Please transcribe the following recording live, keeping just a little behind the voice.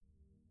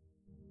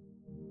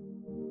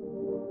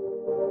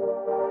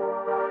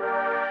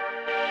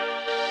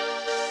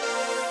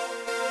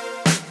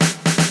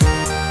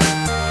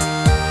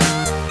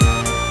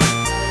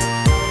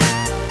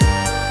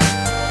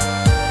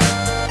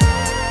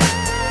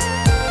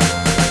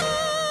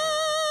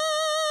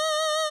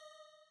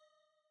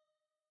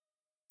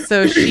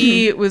So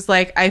she was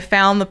like, I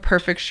found the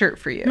perfect shirt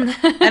for you.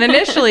 And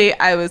initially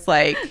I was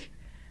like,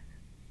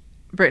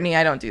 Brittany,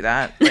 I don't do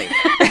that.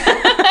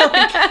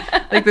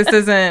 Like this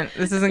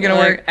isn't gonna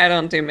work. I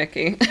don't do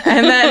Mickey.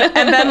 And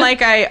then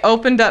like I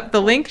opened up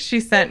the link she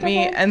sent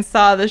me and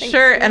saw the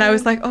shirt and I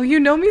was like, oh, you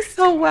know me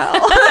so well.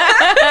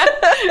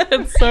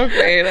 It's so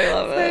great. I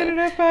love it.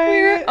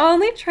 We were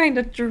only trying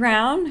to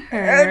drown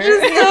her. It's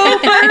just so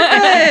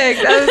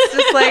perfect. I was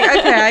just like,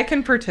 okay, I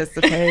can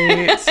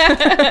participate.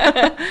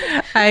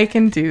 I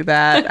can do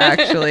that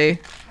actually.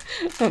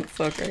 That's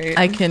so great.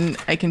 I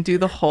can do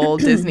the whole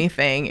Disney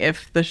thing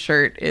if the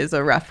shirt is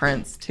a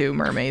reference to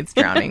mermaids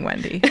drowning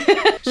Wendy.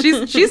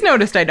 She's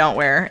noticed I don't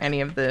wear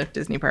any of the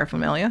Disney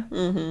paraphernalia,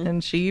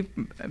 and she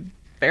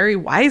very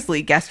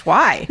wisely guessed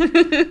why,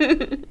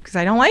 because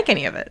I don't like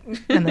any of it.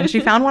 And then she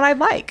found one I'd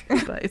like.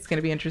 But it's going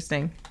to be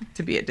interesting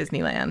to be at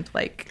Disneyland,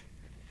 like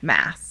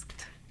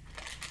masked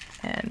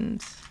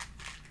and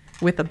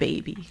with a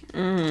baby.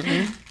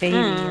 Baby,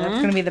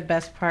 that's gonna be the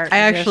best part. I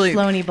actually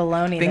Sloaney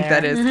Baloney think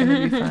there. that is going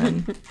to be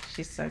fun.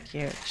 She's so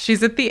cute.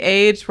 She's at the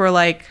age where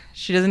like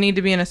she doesn't need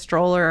to be in a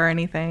stroller or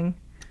anything.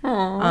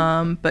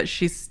 Aww. But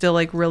she's still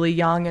like really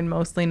young and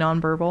mostly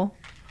nonverbal.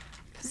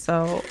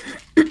 So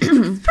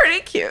it's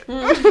pretty cute.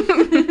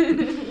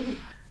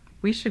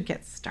 We should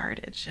get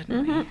started,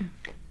 shouldn't we?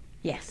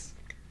 Yes.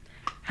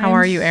 How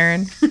are you,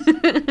 Erin?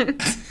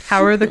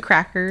 How are the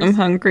crackers? I'm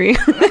hungry.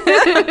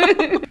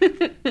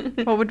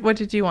 What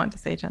did you want to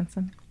say,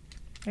 Jensen?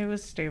 It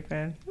was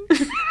stupid.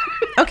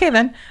 Okay,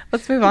 then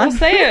let's move on. Well,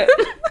 say it.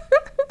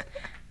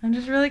 I'm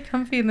just really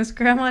comfy in this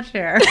grandma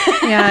chair.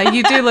 Yeah,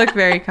 you do look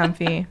very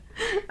comfy.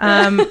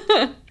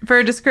 For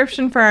a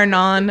description for our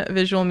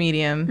non-visual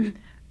medium,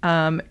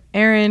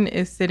 Erin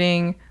is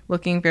sitting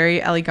looking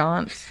very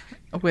elegant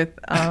with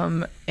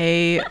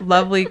a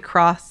lovely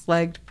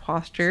cross-legged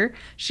posture.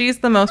 She's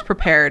the most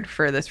prepared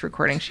for this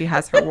recording. She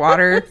has her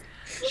water.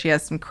 She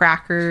has some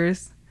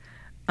crackers,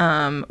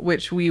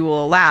 which we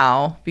will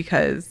allow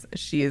because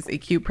she is a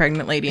cute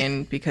pregnant lady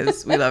and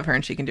because we love her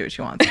and she can do what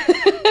she wants.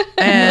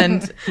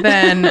 And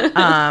then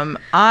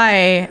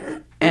I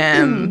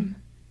am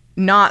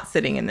not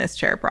sitting in this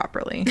chair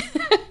properly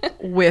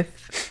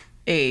with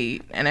an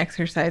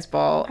exercise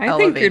ball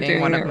elevating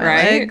one of my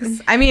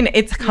legs. I mean,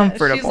 it's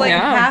comfortable. She's like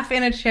half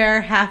in a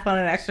chair, half on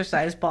an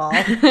exercise ball.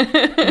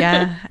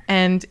 Yeah,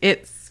 and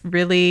it's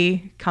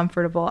really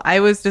comfortable. I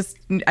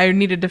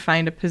needed to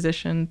find a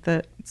position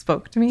that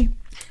spoke to me.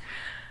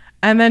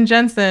 And then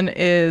Jensen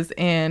is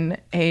in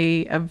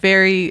a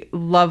very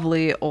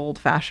lovely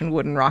old-fashioned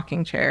wooden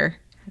rocking chair.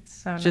 It's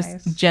so just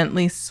nice.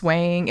 Gently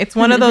swaying. It's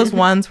one of those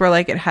ones where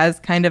like it has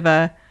kind of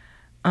a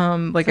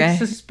like a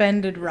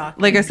suspended rocking.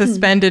 Like a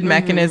suspended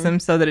mechanism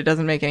so that it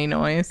doesn't make any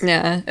noise.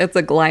 Yeah, it's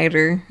a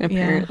glider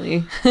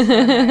apparently. So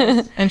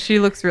nice. And she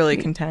looks really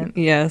content.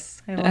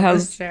 Yes. I It love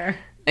has this chair.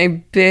 a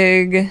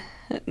big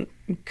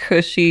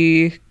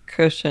cushy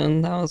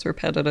cushion. That was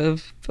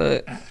repetitive,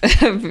 but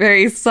a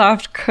very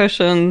soft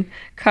cushion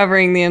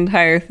covering the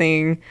entire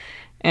thing.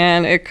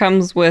 And it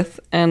comes with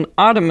an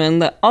ottoman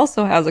that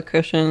also has a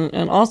cushion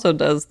and also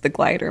does the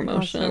glider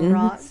motion.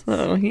 rocks.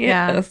 So,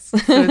 yes. Yeah.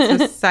 So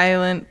it's a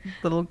silent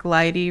little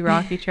glidey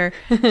rocky chair.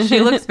 She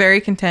looks very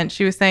content.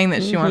 She was saying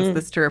that she wants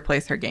this to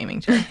replace her gaming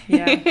chair.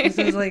 Yeah, this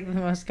is like the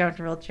most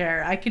comfortable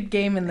chair. I could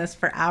game in this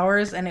for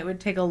hours and it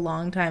would take a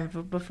long time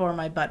before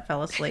my butt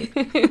fell asleep.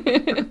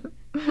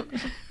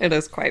 It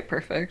is quite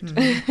perfect.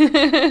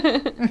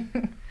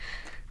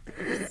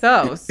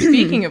 So,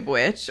 speaking of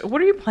which,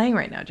 what are you playing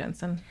right now,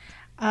 Jensen?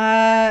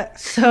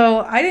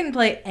 So I didn't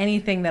play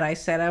anything that I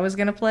said I was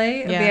going to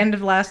play at the end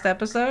of last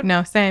episode.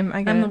 No, same.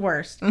 I'm the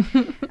worst.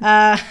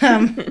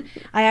 I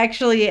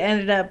actually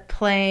ended up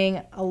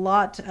playing a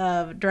lot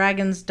of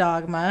Dragon's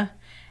Dogma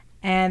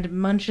and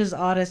Munch's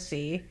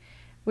Odyssey,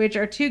 which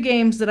are two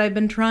games that I've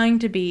been trying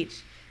to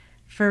beat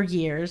for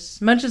years.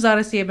 Munch's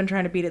Odyssey, I've been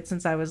trying to beat it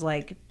since I was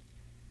like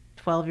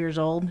 12 years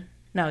old.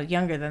 No,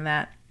 younger than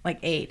that, like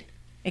 8.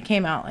 It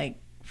came out like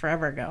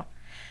forever ago.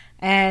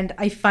 And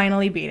I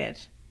finally beat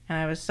it. And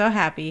I was so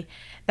happy.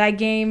 That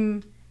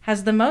game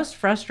has the most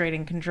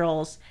frustrating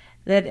controls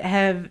that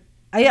have...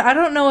 I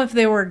don't know if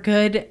they were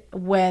good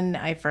when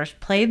I first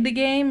played the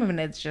game. I mean,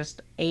 it's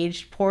just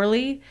aged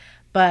poorly.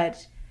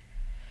 But...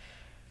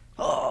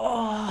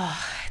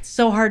 it's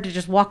so hard to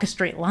just walk a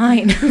straight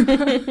line.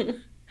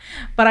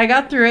 But I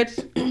got through it.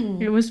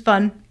 It was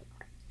fun.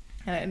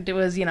 And it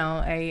was,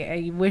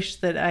 a wish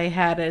that I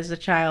had as a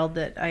child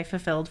that I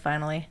fulfilled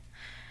finally.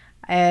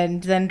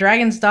 And then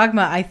Dragon's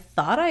Dogma, I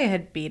thought I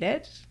had beat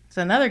it. It's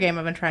another game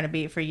I've been trying to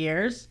beat for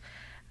years.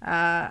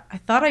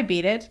 I thought I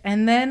beat it,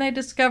 and then I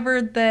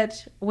discovered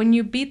that when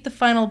you beat the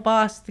final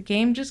boss, the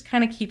game just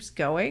kind of keeps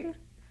going.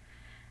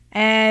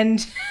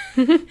 And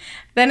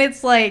then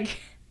it's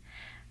like,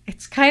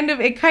 it kind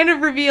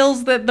of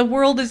reveals that the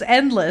world is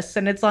endless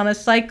and it's on a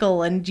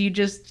cycle, and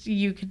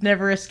you could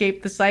never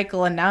escape the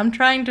cycle. And now I'm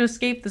trying to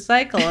escape the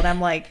cycle, and I'm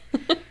like,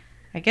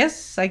 I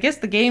guess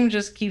the game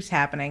just keeps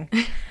happening.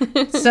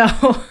 So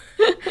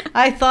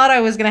I thought I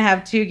was going to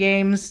have 2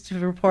 games to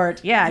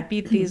report. Yeah, I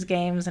beat these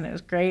games and it was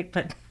great,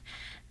 but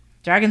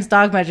Dragon's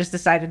Dogma just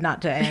decided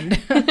not to end.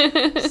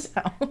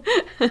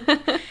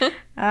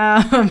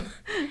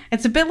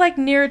 It's a bit like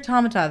Nier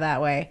Automata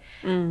that way.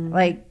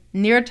 Like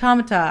Nier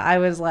Automata, I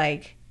was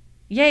like,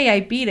 yay, I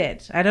beat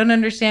it. I don't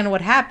understand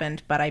what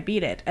happened, but I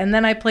beat it. And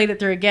then I played it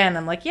through again.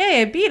 I'm like,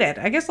 yay, I beat it.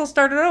 I guess I'll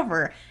start it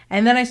over.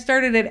 And then I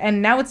started it,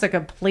 and now it's a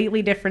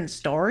completely different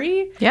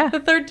story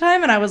the third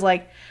time. And I was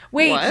like,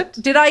 wait, what?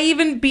 Did I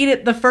even beat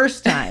it the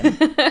first time?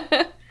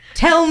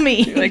 Tell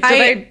me. Like,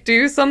 did I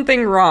do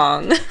something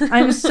wrong?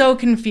 I'm so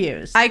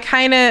confused.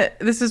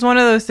 This is one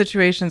of those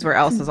situations where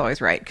Elsa's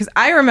always right. Because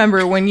I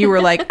remember when you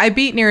were like, I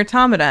beat Nier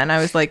Automata, and I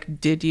was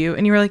like, did you?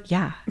 And you were like,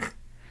 yeah.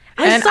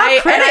 I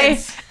saw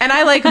credits. And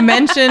I like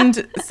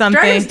mentioned something.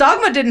 Dragon's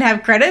Dogma didn't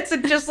have credits.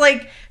 It just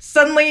like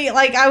suddenly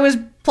like I was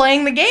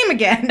playing the game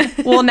again.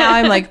 Well, now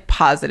I'm like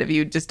positive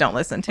you just don't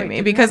listen to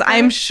me because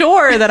I'm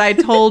sure that I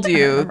told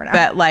you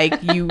that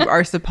like you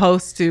are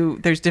supposed to.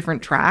 There's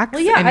different tracks,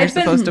 and you're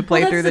supposed to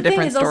play through the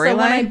different storylines.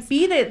 When I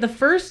beat it the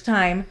first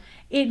time,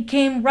 it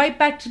came right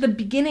back to the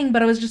beginning,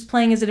 but I was just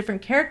playing as a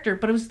different character.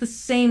 But it was the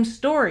same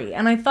story,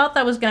 and I thought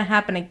that was going to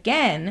happen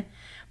again.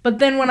 But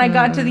then when I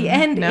got to the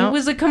end, it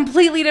was a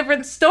completely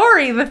different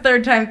story the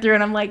third time through.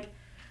 And I'm like,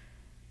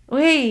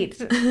 wait,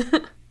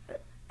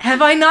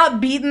 have I not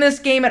beaten this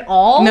game at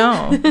all?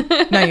 No,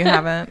 you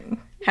haven't.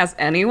 Has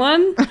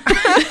anyone?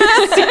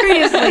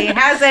 Seriously,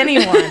 has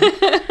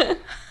anyone?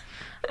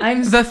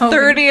 I'm the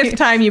 30th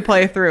time you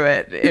play through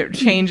it, it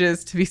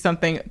changes to be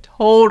something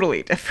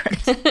totally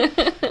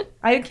different.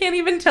 I can't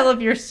even tell if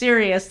you're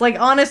serious. Like,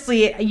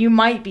 honestly, you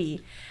might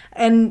be.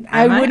 And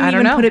I wouldn't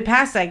even put it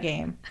past that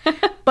game.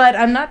 But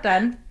I'm not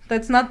done.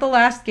 That's not the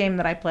last game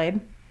that I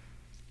played.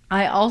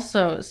 I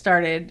also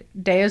started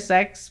Deus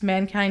Ex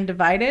Mankind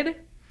Divided.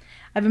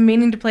 I've been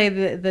meaning to play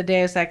the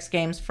Deus Ex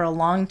games for a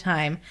long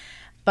time.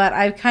 But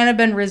I've kind of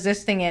been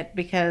resisting it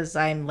because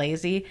I'm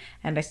lazy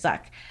and I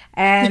suck.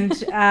 And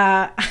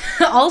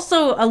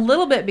also a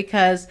little bit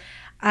because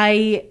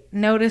I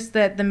noticed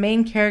that the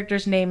main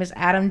character's name is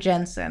Adam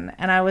Jensen.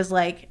 And I was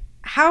like,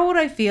 how would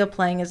I feel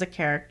playing as a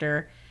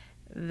character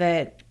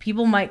that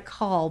people might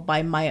call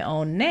by my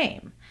own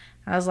name?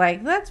 I was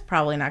like, that's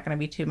probably not going to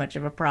be too much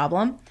of a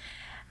problem.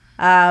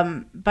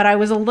 But I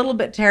was a little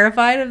bit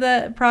terrified of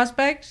the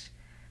prospect.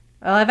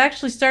 Well, I've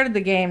actually started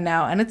the game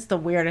now, and it's the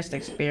weirdest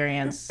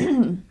experience.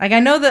 Like, I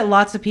know that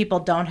lots of people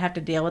don't have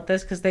to deal with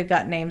this because they've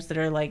got names that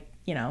are, like,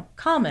 you know,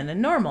 common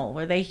and normal,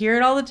 where they hear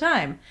it all the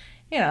time.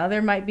 You know,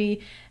 there might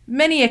be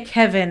many a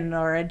Kevin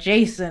or a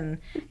Jason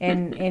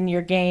in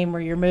your game or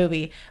your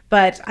movie,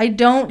 but I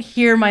don't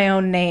hear my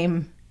own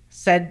name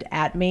said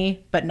at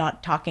me, but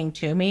not talking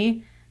to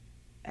me,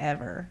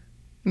 ever.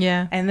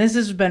 Yeah. And this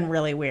has been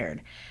really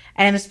weird.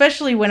 And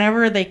especially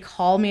whenever they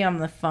call me on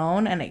the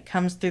phone and it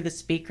comes through the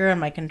speaker on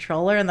my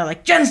controller and they're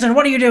like, Jensen,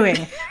 what are you doing?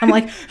 I'm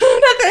like,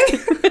 nothing.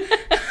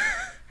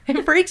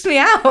 It freaks me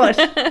out.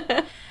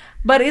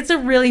 But it's a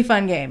really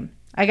fun game.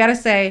 I gotta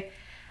say,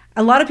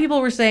 a lot of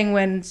people were saying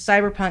when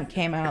Cyberpunk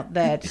came out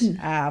that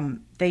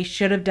they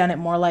should have done it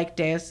more like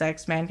Deus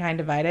Ex Mankind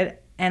Divided.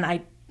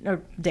 Or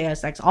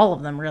Deus Ex, all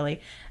of them really,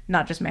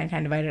 not just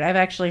Mankind Divided. I've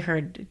actually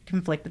heard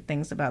conflicted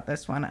things about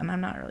this one, and I'm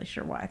not really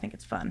sure why. I think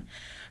it's fun.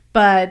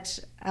 But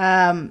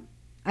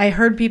I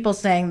heard people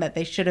saying that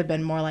they should have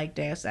been more like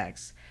Deus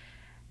Ex.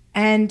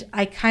 And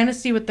I kind of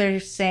see what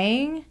they're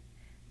saying,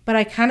 but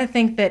I kind of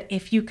think that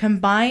if you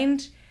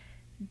combined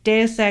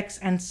Deus Ex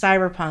and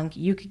Cyberpunk,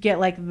 you could get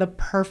like the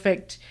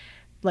perfect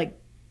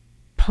like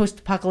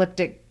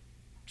post-apocalyptic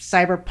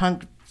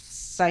cyberpunk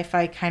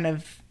sci-fi kind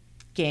of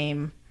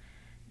game.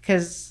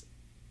 Because,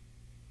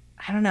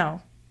 I don't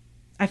know.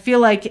 I feel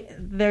like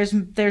there's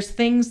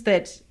things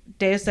that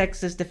Deus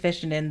Ex is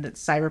deficient in that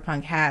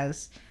Cyberpunk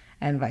has,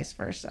 and vice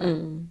versa.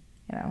 You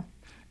know,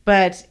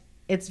 but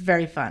it's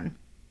very fun.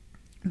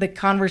 The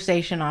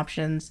conversation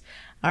options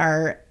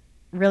are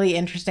really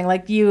interesting.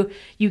 Like you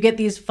get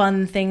these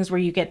fun things where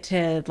you get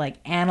to like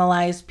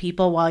analyze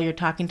people while you're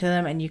talking to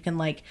them, and you can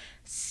like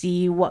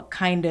see what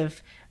kind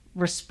of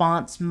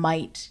response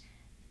might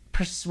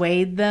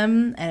persuade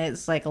them, and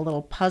it's like a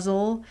little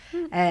puzzle,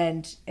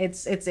 and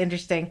it's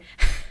interesting.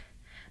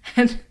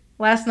 And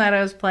last night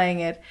I was playing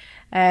it,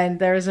 and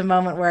there was a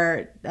moment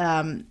where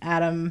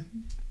Adam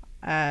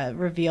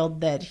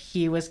revealed that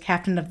he was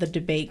captain of the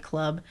debate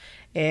club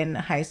in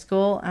high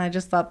school, and I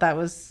just thought that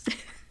was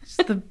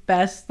just the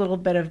best little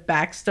bit of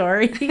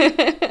backstory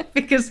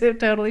because it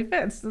totally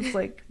fits. It's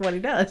like what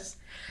he does.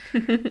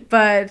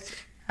 But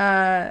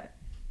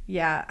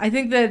yeah, I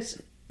think that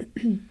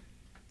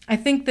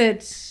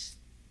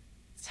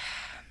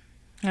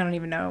I don't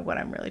even know what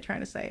I'm really trying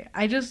to say.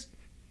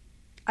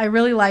 I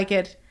really like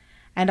it,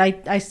 and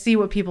I see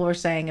what people were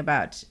saying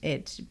about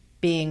it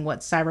being what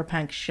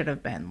Cyberpunk should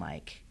have been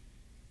like.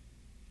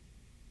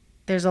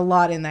 There's a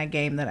lot in that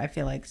game that I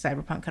feel like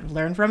Cyberpunk could have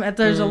learned from.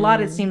 There's a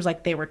lot it seems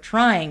like they were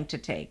trying to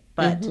take,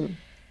 but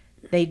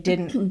they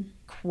didn't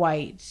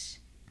quite.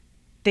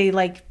 They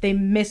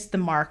missed the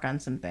mark on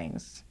some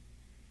things.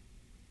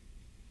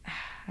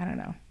 I don't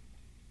know.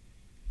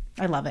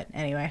 I love it.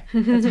 Anyway,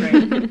 that's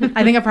great.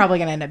 I think I'm probably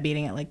gonna end up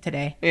beating it like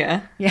today.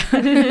 Yeah. Yeah.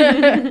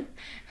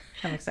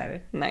 I'm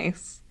excited.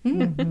 Nice.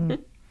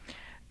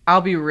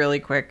 I'll be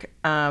really quick.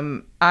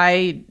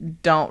 I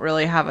don't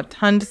really have a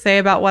ton to say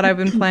about what I've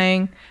been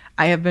playing.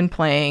 I have been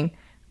playing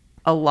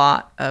a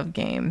lot of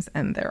games,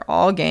 and they're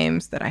all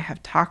games that I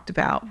have talked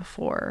about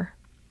before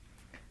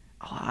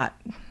a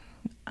lot.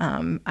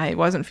 I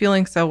wasn't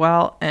feeling so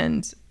well,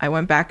 and I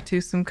went back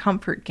to some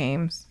comfort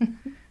games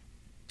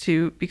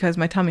because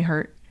my tummy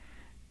hurt.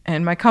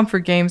 And my comfort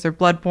games are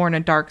Bloodborne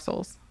and Dark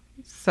Souls.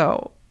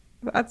 So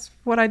that's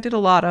what I did a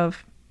lot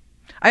of.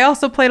 I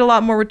also played a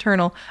lot more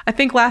Returnal. I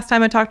think last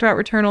time I talked about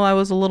Returnal, I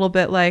was a little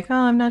bit like, oh,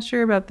 I'm not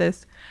sure about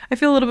this. I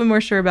feel a little bit more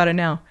sure about it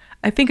now.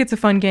 I think it's a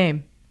fun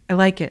game. I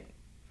like it.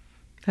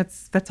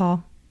 That's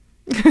all.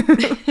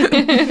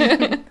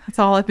 That's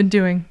all I've been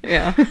doing.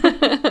 Yeah.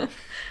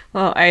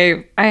 Well,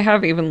 I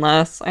have even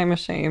less. I'm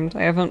ashamed.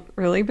 I haven't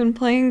really been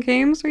playing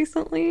games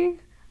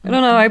recently. I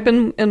don't know. I've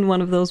been in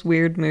one of those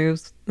weird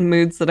moods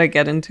that I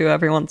get into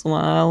every once in a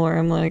while where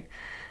I'm like,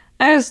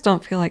 I just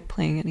don't feel like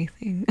playing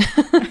anything,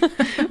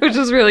 which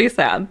is really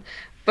sad.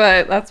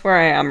 But that's where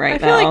I am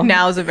right now. I feel like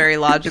now is a very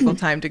logical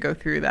time to go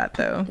through that,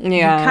 though.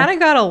 Yeah. You kind of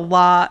got a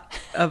lot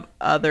of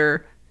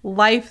other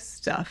life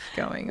stuff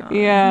going on.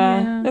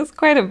 Yeah, it's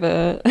quite a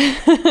bit.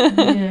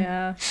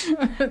 Yeah.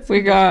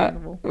 we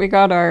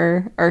got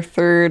our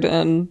third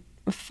and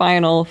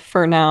final,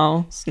 for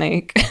now,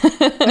 snake.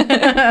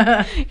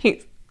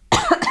 He's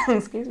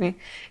excuse me.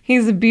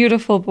 He's a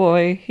beautiful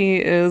boy. He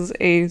is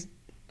a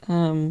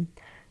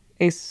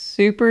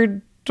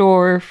super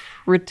dwarf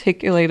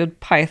reticulated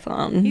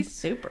python. He's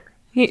super.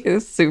 He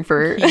is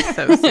super. He's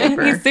so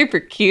super. He's super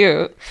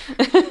cute.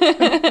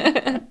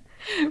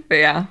 But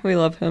yeah, we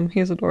love him.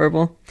 He's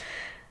adorable.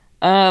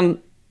 I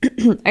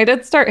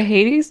did start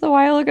Hades a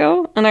while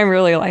ago, and I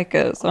really like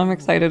it, so I'm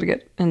excited to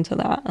get into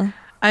that.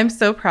 I'm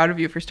so proud of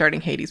you for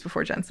starting Hades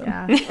before Jensen.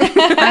 Yeah.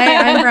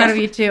 I'm proud of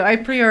you too. I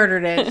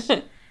pre-ordered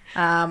it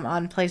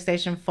on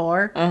PlayStation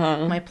 4.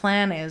 My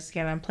plan is to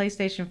get on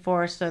PlayStation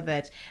 4 so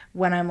that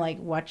when I'm like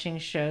watching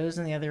shows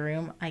in the other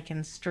room, I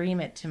can stream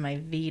it to my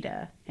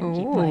Vita and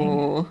keep playing.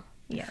 Ooh,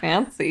 Yeah.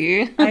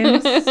 fancy.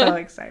 I'm so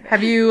excited.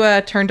 Have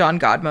you turned on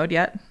God mode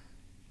yet?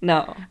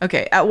 No.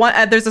 Okay.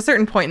 There's a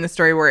certain point in the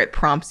story where it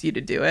prompts you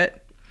to do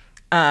it.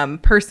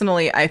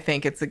 Personally, I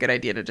think it's a good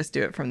idea to just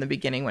do it from the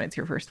beginning when it's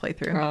your first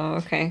playthrough. Oh,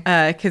 okay.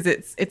 Because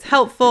it's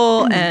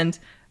helpful and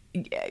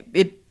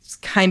it's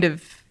kind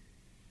of,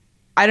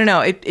 I don't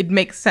know, it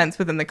makes sense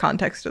within the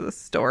context of the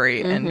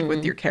story and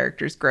with your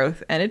character's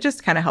growth, and it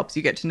just kind of helps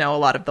you get to know a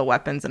lot of the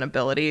weapons and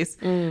abilities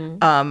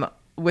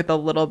with a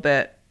little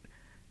bit,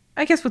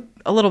 I guess, with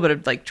a little bit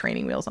of like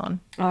training wheels on.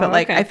 But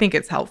like, okay. I think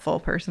it's helpful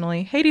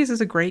personally. Hades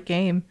is a great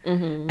game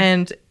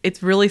and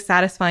it's really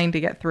satisfying to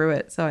get through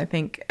it. So I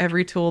think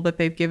every tool that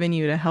they've given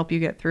you to help you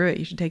get through it,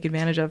 you should take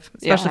advantage of,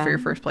 especially for your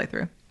first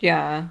playthrough.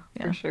 Yeah,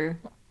 for sure.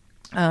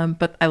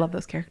 But I love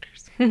those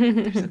characters.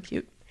 They're so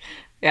cute.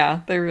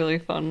 Yeah, they're really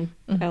fun.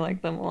 I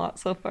like them a lot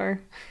so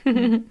far.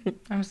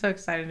 I'm so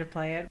excited to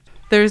play it.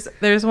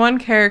 There's one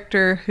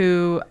character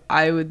who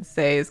I would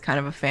say is kind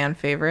of a fan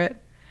favorite,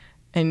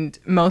 and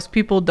most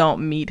people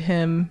don't meet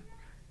him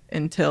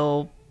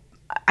until,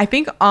 I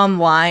think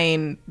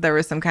online there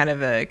was some kind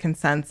of a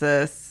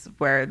consensus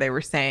where they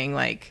were saying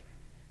like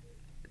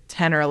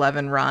 10 or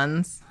 11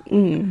 runs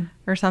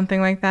or something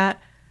like that.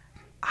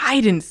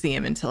 I didn't see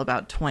him until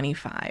about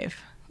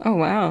 25. Oh,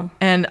 wow.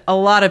 And a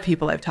lot of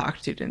people I've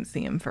talked to didn't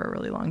see him for a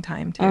really long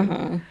time,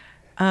 too.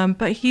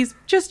 But he's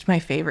just my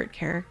favorite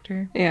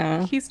character.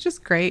 Yeah. He's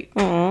just great.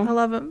 Aw. I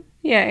love him.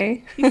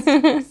 Yay. He's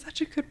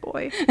such a good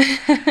boy.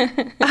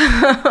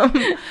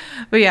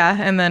 But yeah,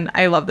 and then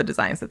I love the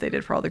designs that they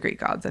did for all the Greek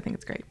gods. I think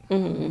it's great.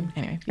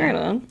 Anyway, Right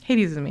on.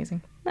 Hades is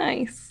amazing.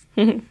 Nice.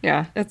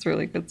 Yeah, it's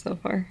really good so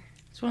far.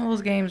 It's one of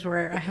those games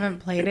where I haven't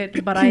played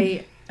it, but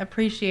I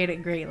appreciate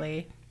it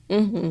greatly.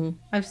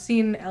 I've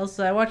seen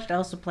Elsa. I watched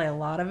Elsa play a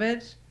lot of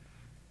it,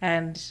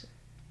 and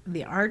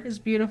the art is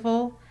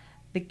beautiful.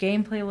 The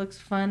gameplay looks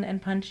fun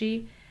and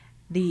punchy.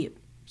 The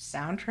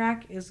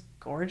soundtrack is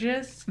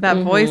gorgeous. That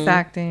voice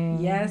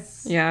acting.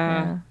 Yes.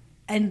 Yeah.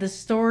 And the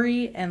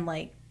story, and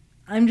like,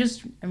 I'm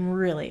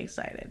really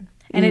excited.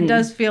 And it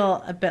does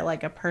feel a bit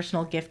like a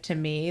personal gift to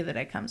me that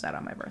it comes out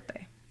on my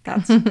birthday.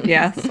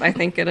 Yes, I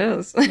think it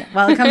is.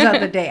 Well, it comes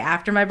out the day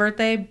after my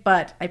birthday,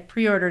 but I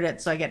pre-ordered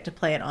it so I get to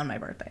play it on my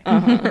birthday.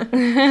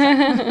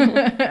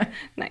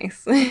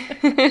 Nice.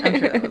 I'm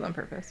sure that was on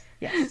purpose.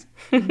 Yes.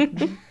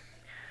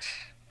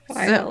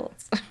 Wild.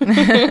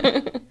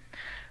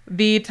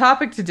 The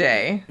topic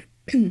today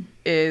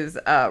is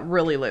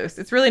really loose.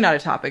 It's really not a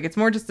topic. It's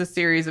more just a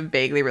series of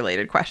vaguely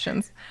related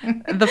questions.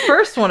 The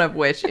first one of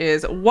which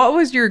is, what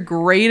was your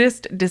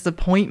greatest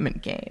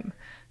disappointment game?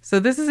 So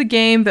this is a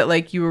game that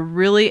like you were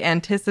really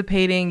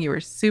anticipating, you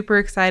were super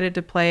excited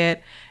to play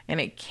it,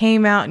 and it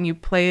came out and you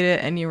played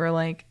it and you were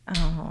like,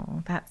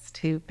 oh, that's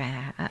too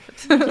bad.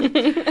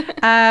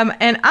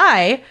 And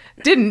I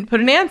didn't put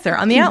an answer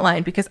on the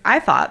outline because I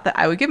thought that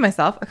I would give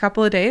myself a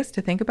couple of days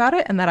to think about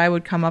it and that I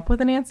would come up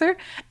with an answer. And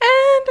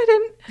I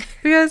didn't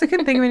because I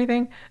couldn't think of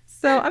anything.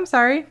 So I'm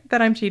sorry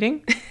that I'm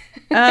cheating.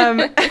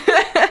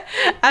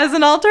 As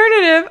an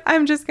alternative,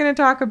 I'm just going to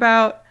talk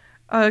about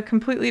a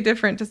completely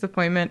different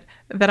disappointment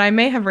that I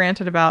may have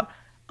ranted about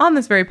on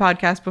this very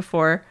podcast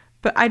before,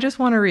 but I just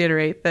want to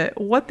reiterate that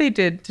what they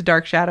did to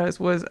Dark Shadows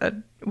was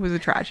a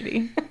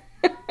tragedy.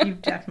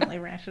 You've definitely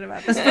ranted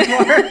about this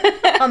before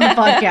on the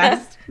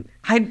podcast.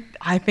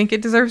 I think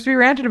it deserves to be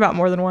ranted about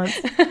more than once.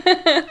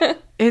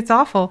 It's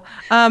awful.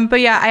 But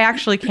yeah, I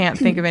actually can't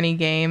think of any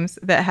games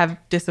that have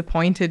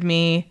disappointed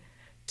me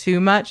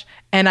too much.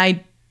 And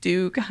I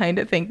do kind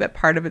of think that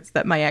part of it's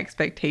that my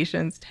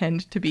expectations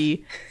tend to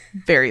be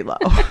very low.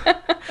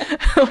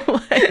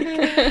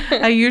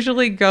 I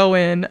usually go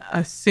in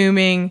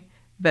assuming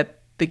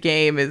that the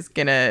game is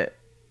gonna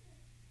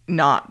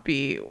not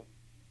be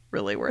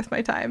really worth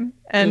my time,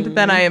 and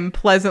then I am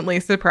pleasantly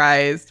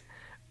surprised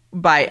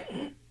by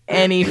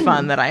any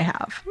fun that I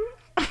have.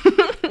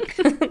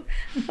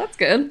 That's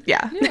good.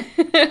 Yeah.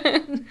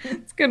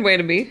 It's a good way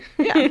to be.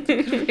 Yeah.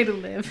 Good way to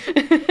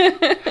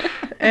live.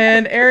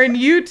 And Erin,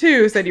 you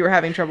too said you were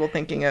having trouble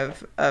thinking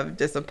of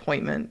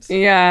disappointment.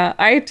 Yeah,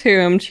 I too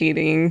am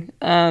cheating.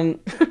 I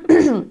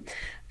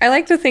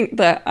like to think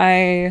that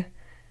I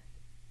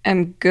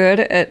am good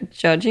at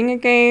judging a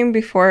game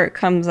before it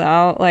comes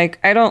out. Like,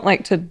 I don't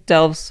like to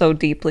delve so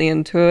deeply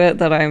into it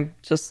that I'm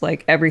just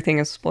like everything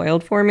is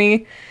spoiled for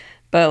me.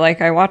 But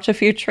like I watch a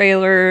few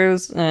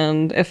trailers,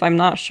 and if I'm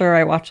not sure,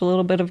 I watch a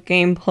little bit of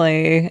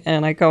gameplay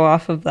and I go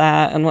off of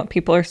that and what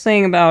people are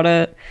saying about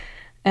it.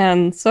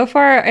 And so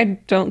far, I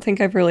don't think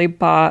I've really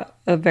bought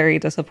a very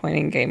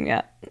disappointing game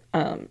yet.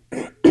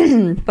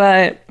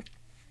 But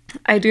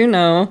I do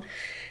know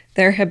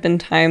there have been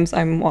times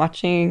I'm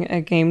watching a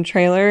game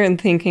trailer and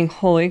thinking,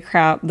 holy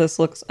crap, this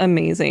looks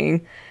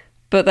amazing.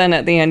 But then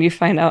at the end, you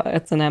find out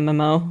it's an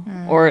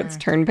MMO or it's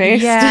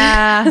turn-based.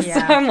 Yeah. So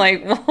I'm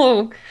like,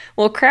 whoa,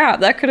 well, crap,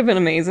 that could have been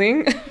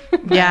amazing.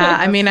 Yeah,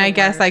 I mean, I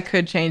guess I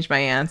could change my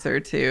answer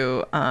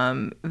to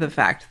the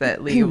fact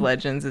that League of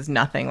Legends is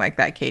nothing like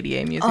that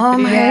KDA music Oh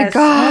video. my Yes.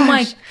 gosh. Oh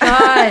my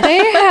gosh. They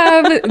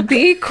have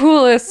the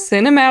coolest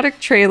cinematic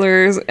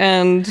trailers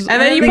and And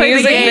then you play the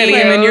music game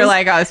and you're videos.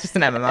 like, oh, it's just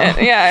an MMO.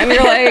 Yeah, and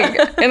you're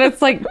like, and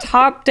it's like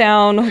top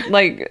down,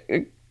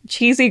 like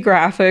cheesy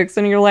graphics,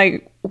 and you're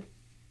like,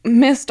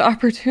 missed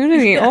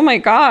opportunity. Oh my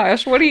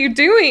gosh, what are you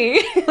doing?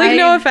 Like,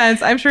 no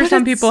offense. I'm sure But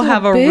some it's people so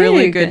have a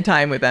really big. good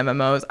time with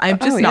MMOs. I'm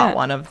just Oh, not yeah.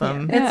 one of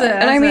them. It's Yeah. a,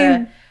 And I it's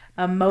mean-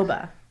 a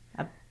MOBA.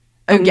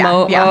 Oh, yeah,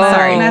 Oh.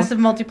 sorry. Massive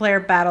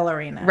multiplayer battle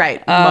arena.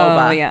 Right, Oh,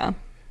 MOBA. yeah.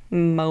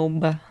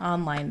 MOBA.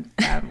 Online.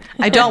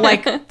 I don't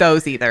like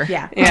those either.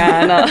 Yeah.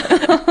 Yeah,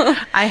 no.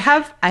 I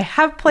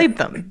have played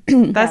them.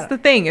 That's the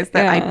thing, is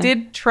that Yeah. I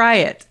did try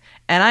it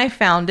and I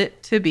found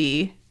it to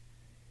be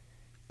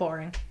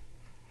Boring.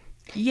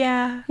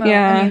 yeah. Well,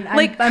 Yeah. I mean,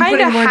 Like, I'm kinda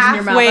putting words in your mouth. I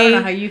don't halfway-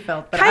 know how you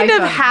felt, but Kind I of found it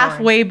boring.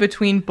 halfway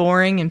between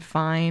boring and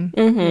fine.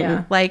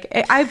 Yeah. Like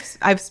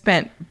I've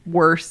spent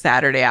worse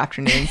Saturday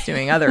afternoons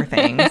doing other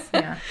things,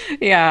 Yeah.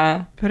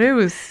 Yeah. but it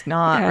was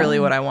not Yeah. really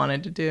what I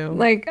wanted to do.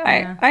 Like,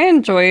 Yeah. I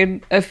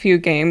enjoyed a few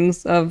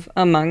games of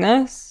Among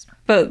Us,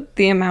 but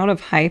the amount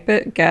of hype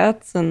it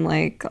gets and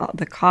like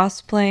the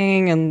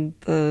cosplaying and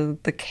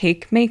the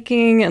cake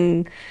making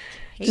and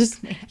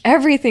just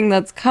everything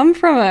that's come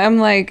from it. I'm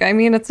like, I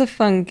mean, it's a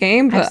fun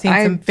game, but I've seen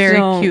I some very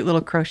don't- cute little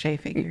crochet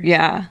figures.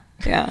 Yeah,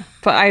 yeah.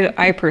 But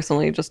I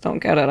personally just don't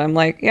get it. I'm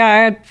like, yeah, I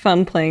had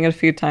fun playing it a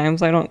few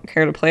times. I don't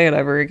care to play it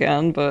ever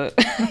again, but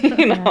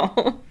you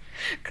know,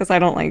 because I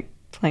don't like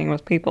playing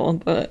with people.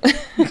 But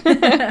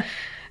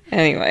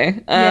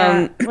anyway,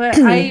 Yeah.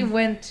 Well, I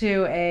went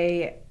to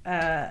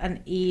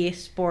an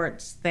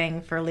esports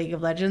thing for League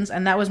of Legends,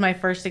 and that was my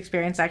first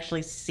experience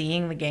actually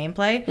seeing the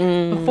gameplay.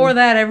 Before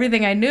that,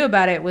 everything I knew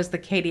about it was the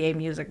KDA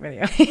music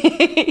video.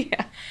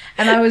 yeah,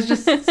 And I was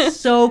just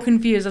so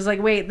confused. I was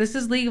like, wait, this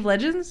is League of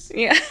Legends?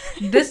 yeah.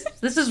 This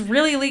is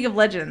really League of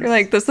Legends. You're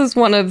like, this is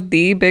one of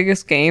the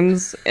biggest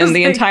games in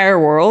the like- entire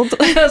world.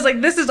 I was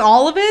like, this is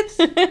all of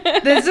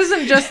it? This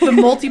isn't just the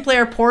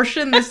multiplayer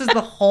portion. This is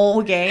the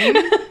whole game.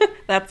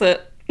 That's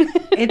it.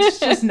 It's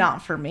just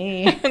not for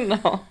me.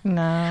 No.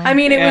 No. I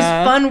mean, it was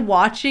Yeah. fun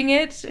watching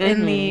it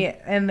in the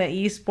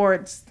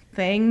esports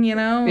thing, you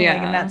know, like in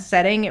Yeah. that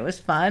setting. It was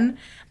fun,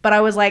 but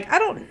I was like, I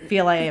don't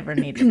feel I ever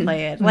need to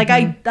play it. Like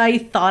I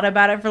thought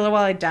about it for a little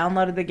while. I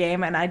downloaded the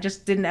game and I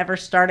just didn't ever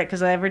start it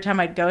because every time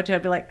I'd go to it,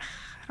 I'd be like,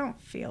 I don't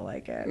feel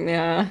like it.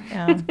 Yeah.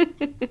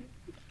 Yeah.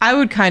 I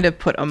would kind of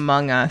put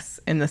Among Us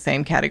in the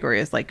same category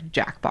as like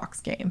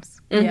Jackbox games.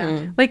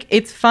 Yeah. Like,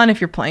 it's fun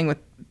if you're playing with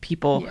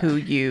people Yeah. who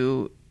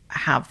you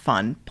have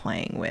fun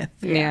playing with.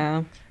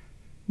 Yeah.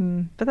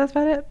 But that's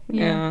about it.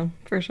 Yeah,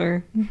 for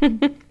sure.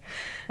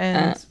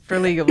 And for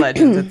League of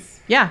Legends,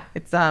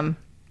 it's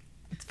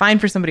fine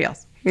for somebody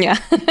else. Yeah.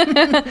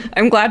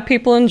 I'm glad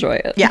people enjoy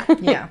it. Yeah.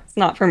 Yeah. It's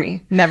not for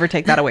me. Never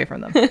take that away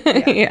from them.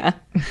 Yeah.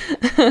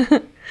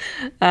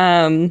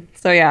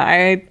 So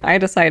yeah, I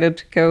decided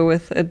to go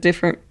with a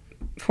different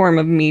form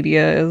of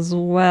media as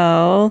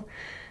well.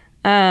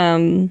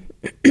 Those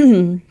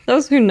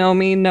who know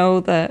me know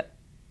that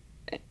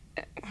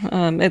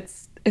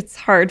it's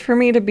hard for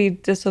me to be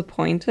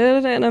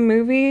disappointed in a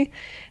movie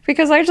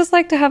because I just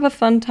like to have a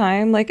fun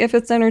time. Like if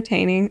it's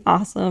entertaining,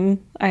 awesome.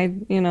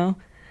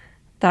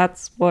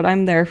 That's what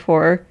I'm there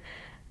for.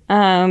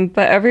 But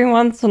every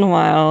once in a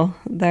while,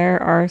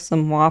 there are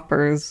some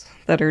whoppers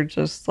that are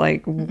just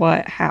like,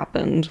 what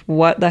happened?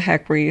 What the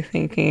heck were you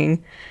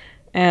thinking?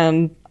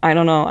 And I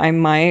don't know, I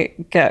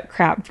might get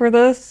crap for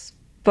this,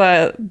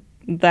 but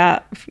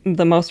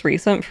the most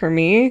recent for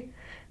me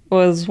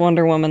was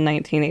Wonder Woman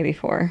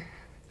 1984.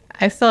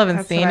 I still haven't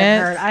That's seen what it.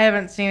 I've heard. I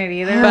haven't seen it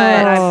either, But,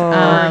 but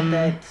I've heard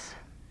that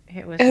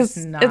it was It's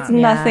just not. it's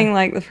nothing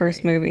like the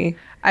first movie.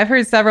 I've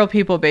heard several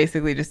people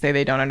basically just say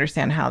they don't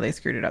understand how they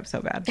screwed it up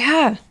so bad.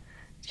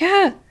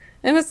 Yeah.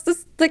 And it's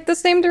this like the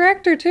same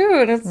director too.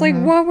 And it's like,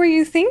 what were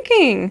you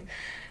thinking?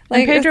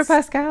 Like Pedro it's-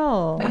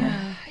 Pascal.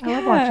 I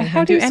love watching him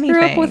how do do you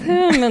screw up with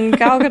anything. him and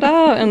Gal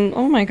Gadot and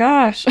oh my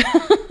gosh.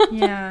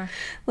 Yeah.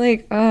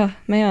 Like, oh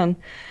man.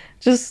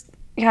 Just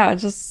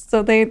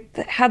so they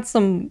had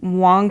some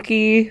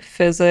wonky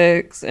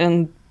physics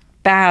and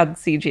bad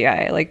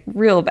CGI, like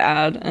real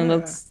bad. And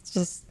it's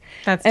just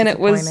That's and it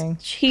was disappointing.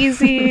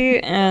 cheesy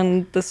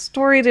and the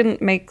story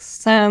didn't make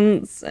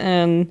sense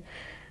and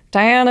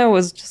Diana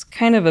was just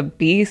kind of a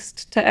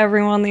beast to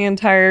everyone the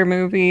entire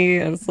movie.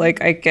 It's like,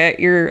 I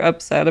get you're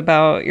upset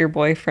about your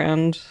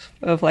boyfriend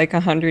of like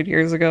 100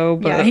 years ago,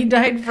 but Yeah, he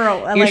died for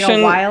you a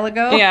shouldn't- while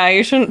ago. Yeah,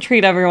 you shouldn't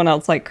treat everyone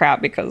else like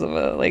crap because of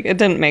it. Like, it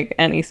didn't make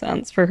any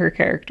sense for her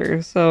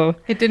character. So,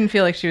 It didn't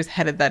feel like she was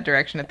headed that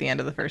direction at the end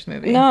of the first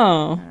movie.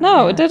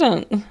 no, it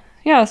didn't.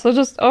 Yeah, so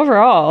just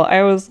overall,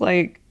 I was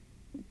like,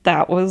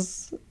 that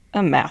was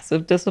a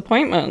massive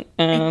disappointment,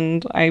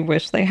 and I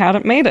wish they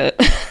hadn't made it.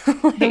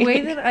 The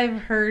way that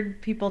I've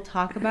heard people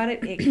talk about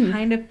it, it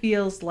kind of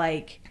feels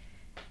like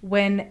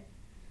when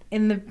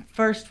in the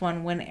first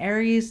one, when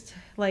Ares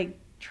like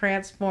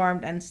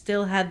transformed and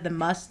still had the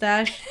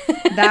mustache,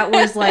 that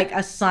was like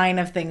a sign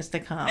of things to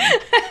come.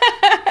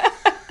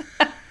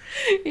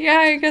 Yeah,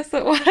 I guess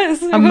it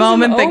was. A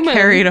moment that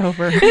carried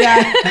over.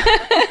 Yeah,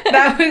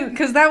 that was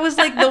because that was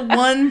like the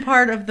one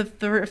part of the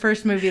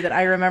first movie that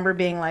I remember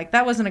being like,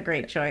 that wasn't a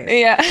great choice.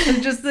 Yeah. It's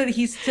just that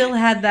he still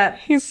had that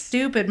He's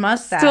stupid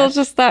mustache. Still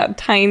just that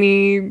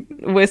tiny,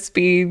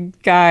 wispy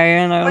guy.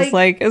 And I was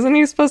like, isn't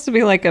he supposed to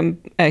be like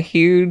a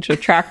huge,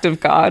 attractive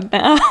god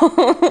now?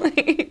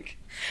 Like,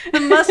 the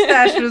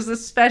mustache was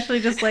especially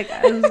just like,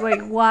 I was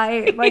like,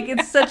 why? Like,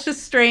 it's such a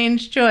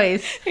strange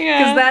choice. Yeah.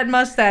 Because that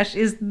mustache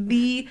is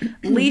the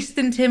least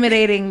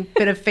intimidating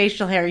bit of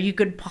facial hair you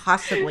could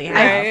possibly have.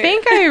 I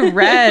think I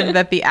read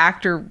that the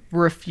actor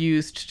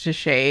refused to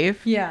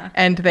shave. Yeah.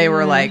 And they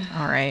were like,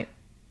 all right.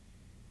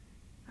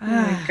 oh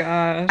my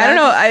god. I don't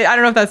know. I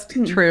don't know if that's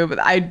true, but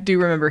I do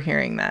remember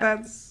hearing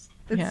that.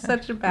 It's Yeah.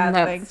 such a bad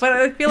That's- thing. But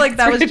I feel like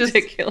that was just,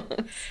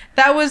 ridiculous.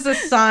 that was a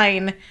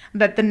sign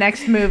that the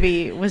next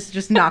movie was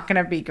just not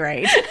going to be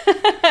great.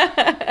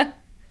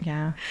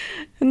 Yeah.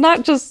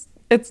 Not just,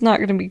 it's not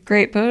going to be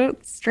great, but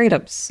it straight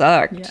up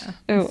sucked. Yeah.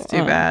 It's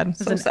too bad. It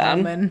was So an sad.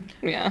 omen.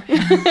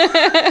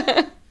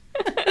 Yeah.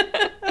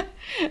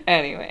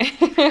 Anyway.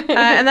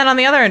 And then on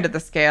the other end of the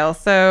scale,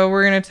 so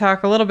we're going to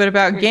talk a little bit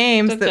about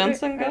games Did that.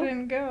 Jensen I go?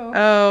 didn't go.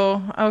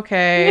 Oh,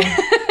 okay.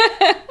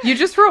 You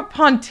just wrote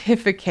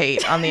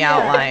pontificate on the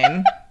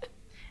outline.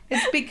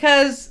 It's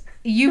because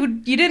you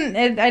didn't.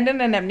 I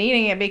didn't end up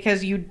needing it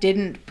because you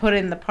didn't put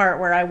in the part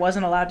where I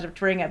wasn't allowed to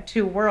bring up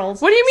two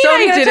worlds. What do you mean so I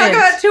I'm gonna didn't? talk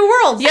about two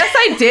worlds. Yes,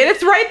 I did.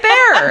 It's right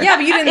there. Yeah,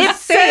 but you didn't It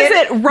say says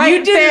it. it right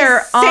You didn't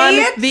there say on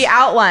it. the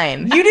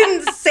outline. You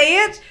didn't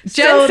say it.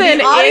 So Jensen,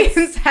 the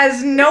audience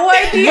has no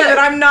idea that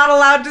I'm not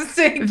allowed to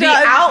say The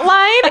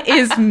outline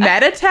is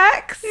meta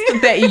text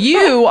that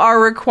you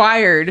are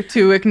required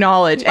to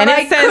acknowledge. And But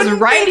it I says couldn't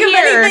right think of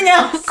anything here,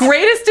 else.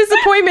 greatest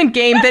disappointment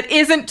game that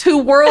isn't Two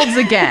Worlds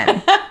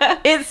again.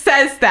 It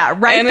says that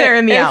right And there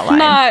in the if outline.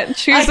 not,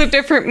 choose a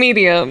different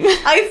medium.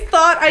 I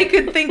thought I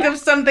could think of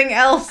something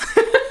else,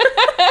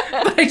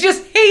 but I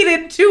just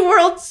hated Two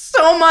Worlds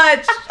so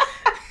much.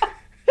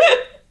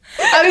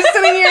 I was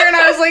sitting here and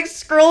I was like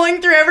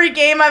scrolling through every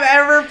game I've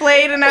ever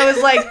played, and I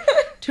was like,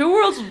 Two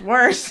Worlds was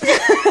worse.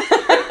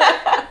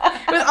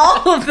 With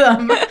all of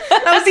them.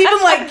 I was even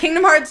like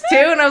Kingdom Hearts 2,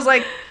 and I was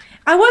like,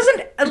 I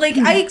wasn't like,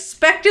 I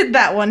expected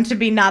that one to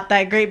be not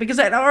that great because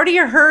I'd already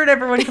heard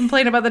everyone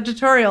complain about the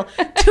tutorial.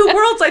 Two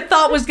Worlds I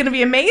thought was going to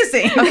be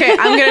amazing. Okay,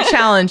 I'm going to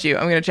challenge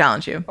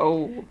you.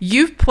 Oh.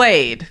 You've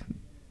played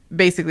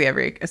basically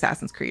every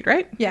Assassin's Creed,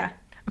 right? Yeah.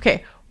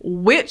 Okay,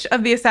 which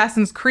of the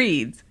Assassin's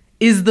Creeds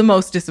is the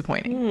most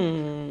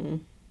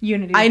disappointing?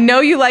 Unity. I know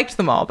you liked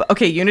them all, but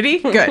okay, Unity?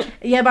 Good.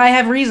 Yeah, but I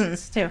have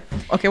reasons too.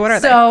 Okay, what are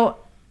they? So,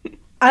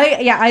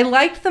 I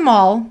liked them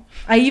all.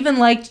 I even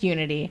liked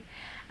Unity,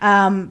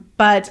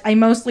 but I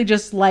mostly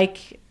just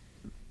like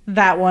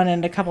that one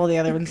and a couple of the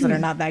other ones that are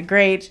not that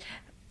great.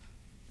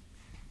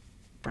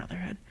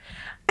 Brotherhood.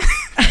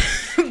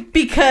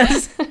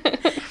 because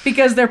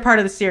they're part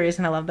of the series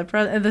and I love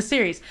the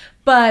series.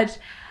 But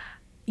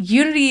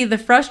Unity, the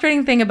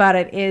frustrating thing about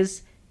it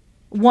is,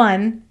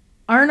 one,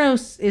 Arno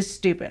is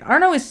stupid.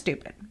 Arno is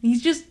stupid.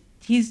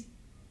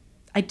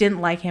 I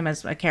didn't like him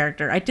as a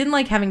character. I didn't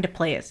like having to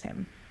play as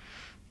him.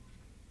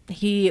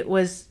 He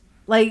was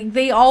like,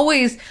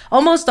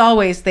 almost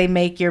always they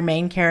make your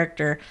main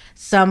character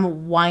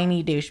some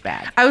whiny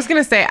douchebag. I was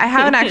going to say, I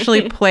haven't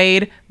actually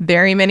played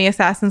very many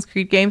Assassin's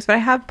Creed games, but I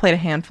have played a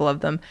handful of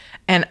them.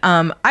 And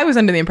I was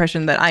under the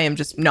impression that I am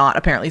just not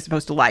apparently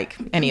supposed to like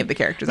any of the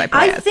characters I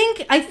play as.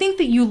 I think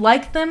that you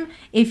like them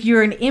if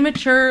you're an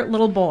immature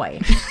little boy.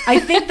 I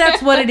think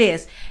that's what it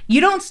is.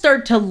 You don't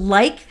start to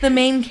like the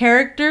main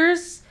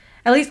characters.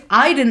 At least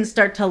I didn't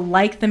start to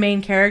like the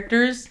main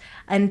characters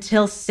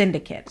until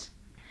Syndicate.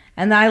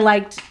 And I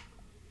liked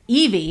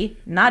Evie,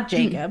 not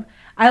Jacob.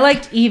 I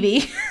liked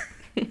Evie.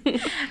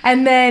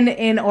 And then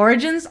in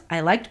Origins,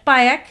 I liked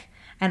Bayek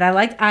and I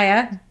liked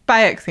Aya.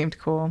 Bayek seemed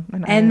cool.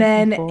 And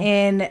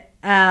then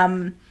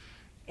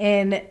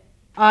in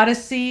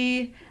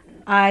Odyssey,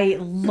 I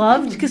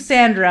loved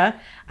Cassandra.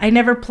 I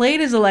never played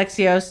as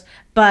Alexios,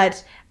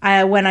 but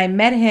when I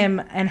met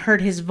him and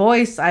heard his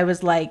voice, I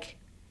was like,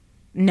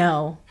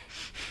 no,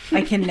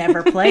 I can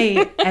never play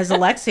as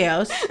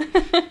Alexios.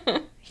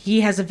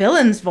 He has a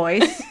villain's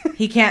voice.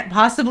 He can't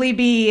possibly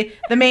be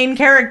the main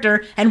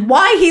character. And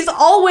why he's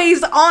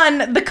always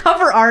on the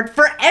cover art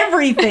for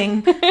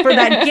everything for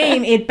that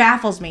game, it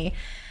baffles me.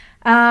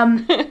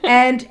 And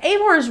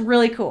Eivor is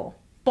really cool.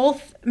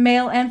 Both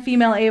male and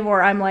female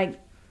Eivor, I'm like,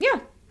 yeah,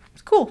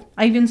 it's cool.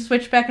 I even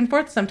switch back and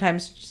forth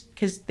sometimes just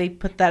because they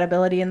put that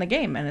ability in the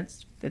game and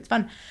it's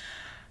fun.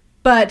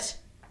 But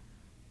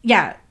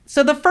yeah,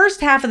 so the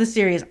first half of the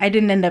series, I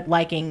didn't end up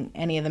liking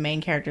any of the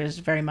main characters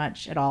very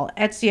much at all.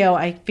 Ezio,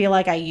 I feel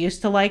like I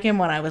used to like him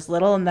when I was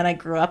little, and then I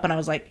grew up and I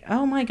was like,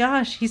 oh my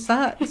gosh, he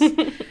sucks.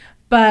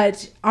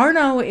 But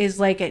Arno is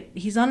like,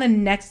 he's on a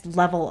next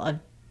level of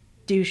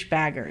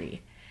douchebaggery.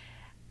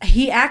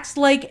 He acts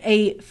like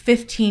a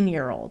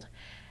 15-year-old.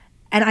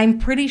 And I'm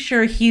pretty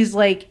sure he's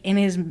like in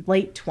his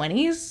late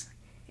 20s.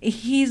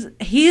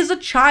 He's a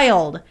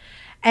child.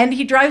 And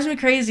he drives me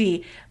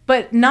crazy.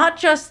 But not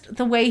just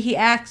the way he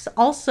acts,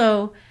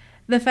 also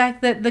the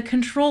fact that the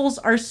controls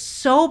are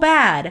so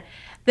bad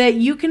that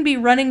you can be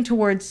running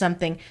towards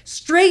something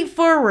straight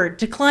forward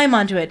to climb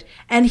onto it,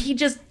 and he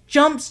just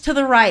jumps to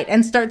the right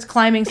and starts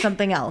climbing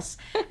something else.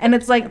 And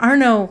it's like,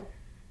 Arno,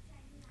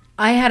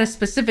 I had a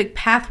specific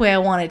pathway I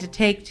wanted to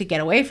take to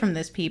get away from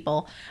this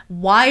people.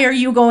 Why are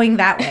you going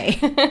that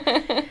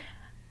way?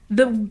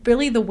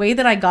 The way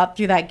that I got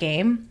through that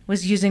game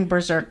was using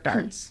berserk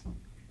darts.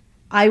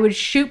 I would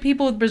shoot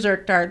people with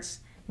berserk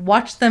darts,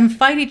 watch them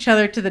fight each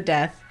other to the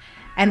death,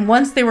 and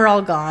once they were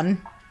all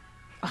gone...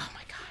 Oh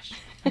my gosh,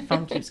 my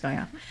phone keeps going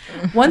off.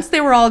 Once they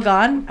were all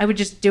gone, I would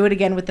just do it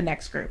again with the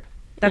next group.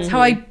 That's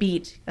how I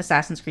beat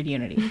Assassin's Creed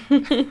Unity.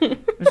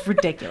 It was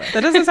ridiculous.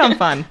 That doesn't sound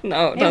fun.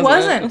 No, it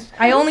wasn't.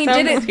 I only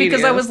did it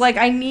because I was like,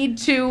 I need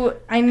to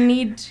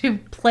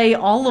play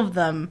all of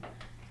them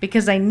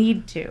because I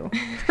need to.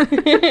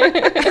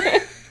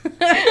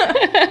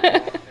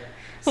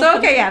 So,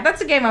 okay, yeah,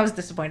 that's a game I was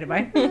disappointed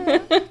by.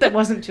 That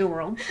wasn't Two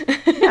Worlds.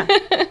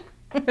 Yeah.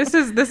 This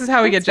is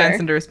how we get fair.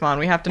 Jensen to respond.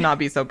 We have to not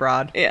be so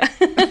broad. Yeah.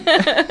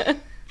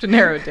 To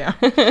narrow it down.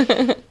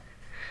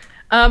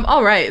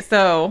 All right,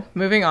 so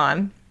moving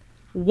on.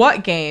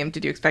 What game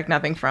did you expect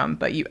nothing from,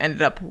 but you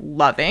ended up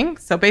loving?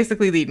 So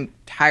basically the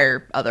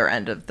entire other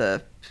end of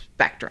the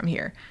spectrum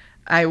here.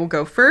 I will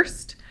go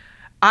first.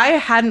 I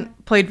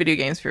hadn't played video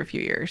games for a few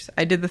years.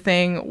 I did the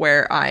thing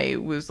where I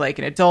was like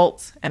an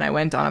adult and I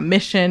went on a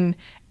mission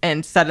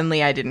and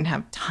suddenly I didn't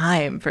have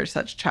time for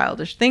such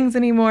childish things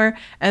anymore.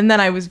 And then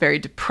I was very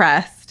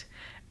depressed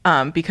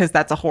because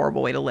that's a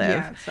horrible way to live.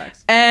 Yeah, it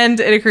sucks. And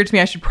it occurred to me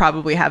I should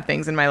probably have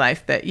things in my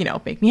life that,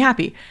 make me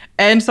happy.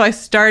 And so I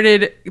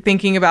started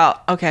thinking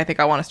about, okay, I think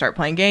I want to start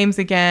playing games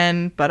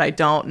again, but I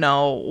don't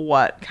know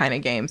what kind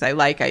of games I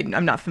like.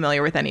 I'm not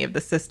familiar with any of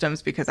the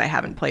systems because I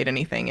haven't played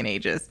anything in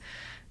ages.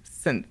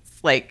 Since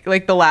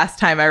like the last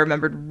time I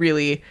remembered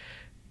really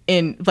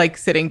in like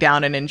sitting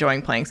down and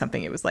enjoying playing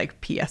something, it was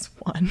like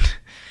PS1.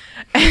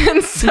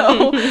 and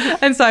so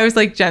I was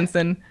like,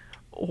 Jensen,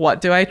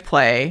 what do I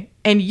play?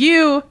 And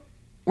you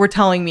were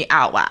telling me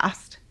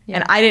Outlast. Yeah.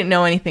 And I didn't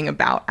know anything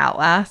about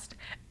Outlast.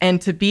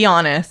 And to be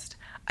honest,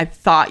 I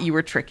thought you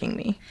were tricking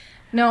me.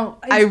 No,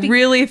 I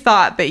really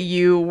thought that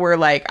you were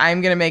like,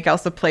 I'm going to make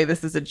Elsa play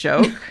this as a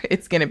joke.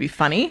 It's going to be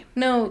funny.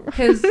 No,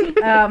 because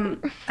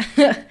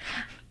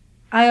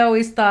I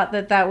always thought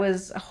that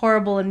was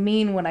horrible and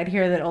mean when I'd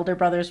hear that older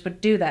brothers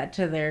would do that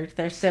to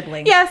their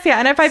siblings. Yes, yeah.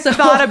 And if I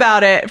thought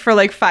about it for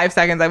like 5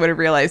 seconds, I would have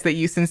realized that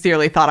you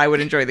sincerely thought I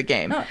would enjoy the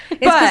game. No, it's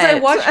because I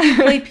watched you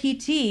play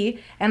PT,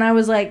 and I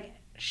was like,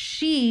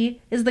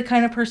 she is the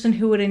kind of person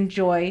who would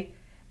enjoy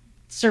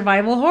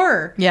survival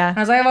horror. Yeah. And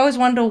I was like, I've always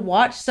wanted to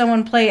watch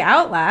someone play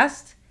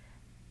Outlast,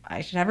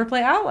 I should have her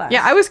play Outlast.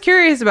 Yeah, I was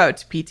curious about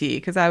PT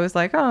because I was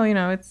like, oh,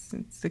 it's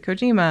the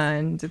Kojima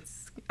and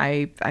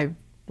I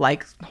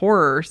like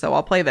horror, so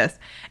I'll play this.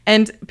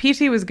 And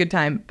PT was a good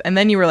time. And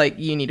then you were like,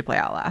 you need to play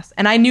Outlast.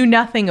 And I knew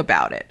nothing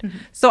about it. Mm-hmm.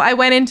 So I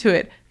went into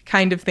it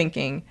kind of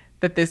thinking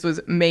that this was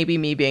maybe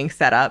me being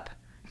set up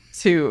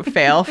to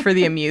fail for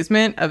the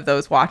amusement of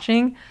those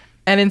watching.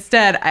 And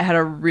instead, I had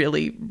a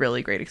really,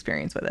 really great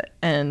experience with it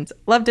and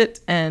loved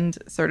it and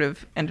sort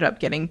of ended up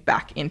getting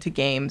back into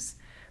games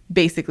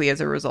basically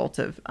as a result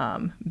of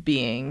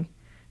being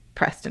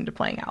pressed into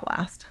playing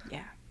Outlast.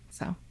 Yeah.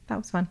 So that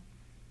was fun.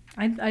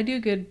 I do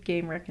good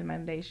game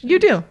recommendations. You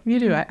do.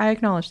 I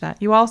acknowledge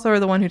that. You also are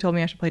the one who told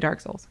me I should play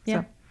Dark Souls.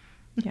 Yeah.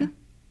 So,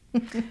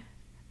 yeah.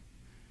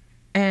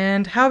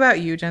 And how about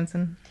you,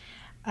 Jensen?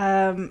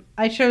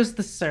 I chose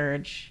The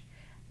Surge.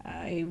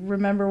 I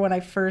remember when I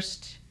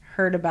first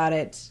heard about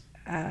it,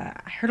 I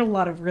heard a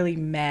lot of really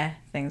meh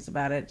things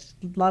about it.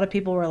 A lot of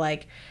people were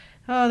like,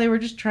 oh, they were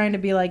just trying to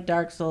be like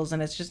Dark Souls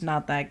and it's just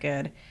not that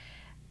good.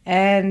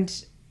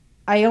 And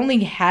I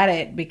only had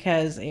it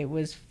because it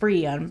was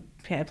free on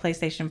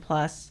PlayStation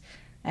Plus,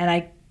 and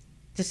I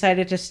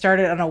decided to start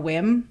it on a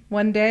whim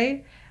one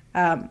day.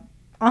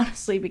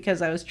 Honestly,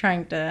 because I was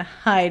trying to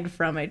hide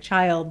from a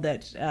child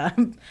that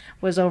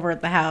was over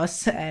at the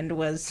house and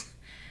was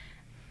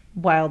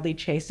wildly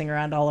chasing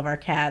around all of our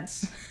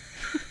cats.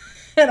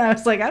 And I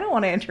was like, I don't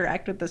want to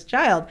interact with this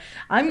child.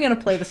 I'm going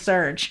to play The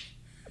Surge.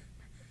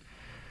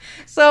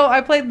 So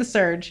I played The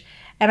Surge,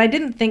 and I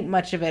didn't think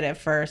much of it at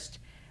first.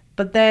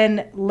 But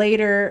then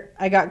later,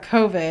 I got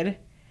COVID,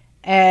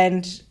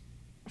 and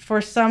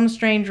for some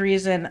strange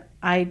reason,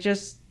 I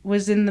just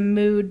was in the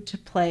mood to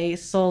play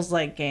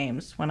Souls-like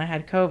games when I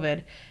had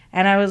COVID.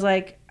 And I was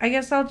like, I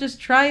guess I'll just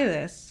try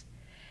this.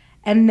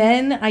 And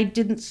then I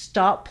didn't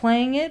stop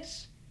playing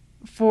it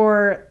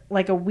for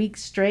like a week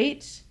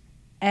straight.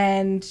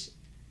 And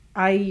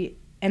I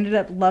ended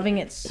up loving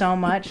it so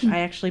much. I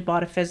actually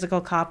bought a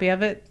physical copy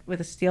of it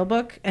with a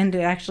steelbook, and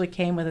it actually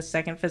came with a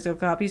second physical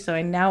copy. So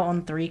I now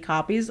own 3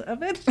 copies of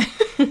it.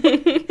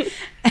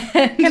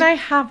 Can I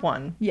have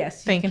one?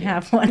 Yes, Thank you can you.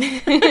 have one.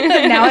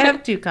 Now I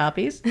have 2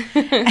 copies.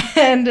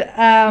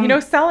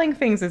 And selling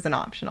things is an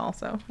option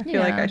also. I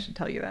feel like Yeah. I should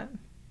tell you that.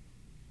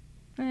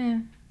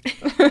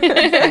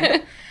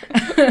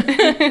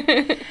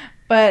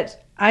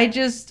 But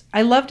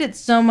I loved it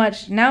so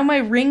much. Now my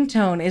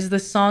ringtone is the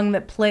song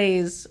that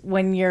plays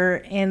when you're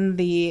in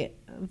the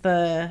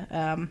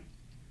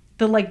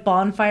like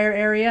bonfire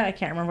area. I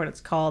can't remember what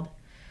it's called.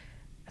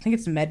 I think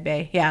it's med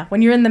bay. Yeah,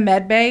 when you're in the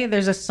med bay,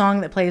 there's a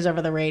song that plays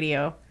over the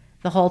radio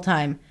the whole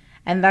time,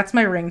 and that's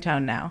my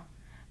ringtone now,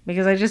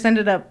 because I just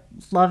ended up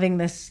loving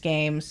this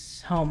game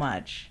so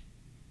much.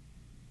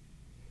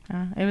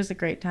 It was a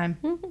great time.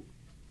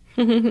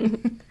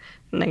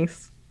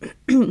 Nice.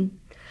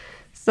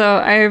 So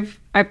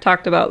I've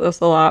talked about this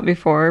a lot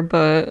before,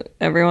 but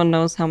everyone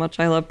knows how much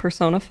I love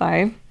Persona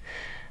 5.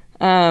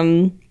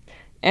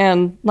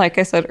 And like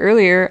I said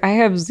earlier, I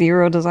have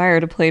zero desire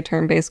to play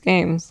turn-based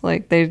games.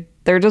 Like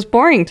they're just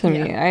boring to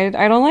me. Yeah.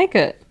 I don't like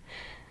it.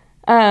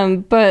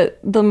 But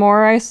the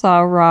more I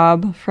saw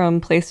Rob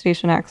from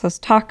PlayStation Access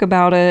talk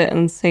about it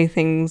and say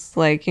things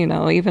like,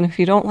 even if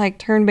you don't like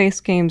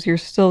turn-based games, you're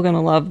still going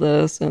to love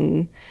this.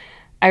 And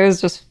I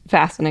was just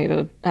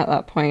fascinated at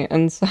that point.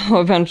 And so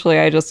eventually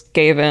I just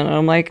gave in and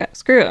I'm like,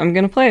 screw it, I'm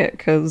going to play it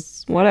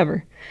because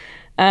whatever.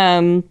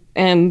 And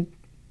I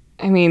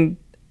mean,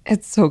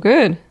 it's so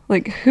good.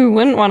 Like, who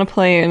wouldn't want to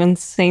play an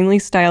insanely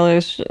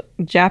stylish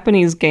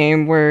Japanese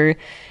game where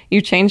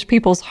you change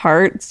people's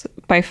hearts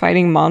by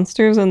fighting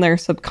monsters in their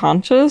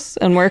subconscious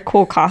and wear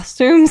cool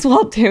costumes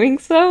while doing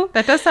so?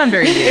 That does sound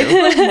very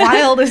new.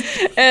 Wild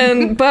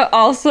as But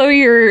also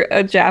you're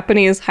a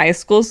Japanese high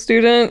school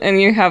student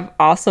and you have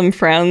awesome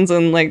friends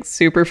and like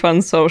super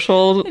fun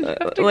social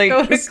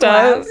go to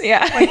stuff. class.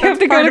 Yeah, Like, you have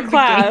to that's go part to of the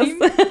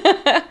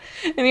class.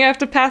 And you have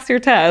to pass your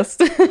test.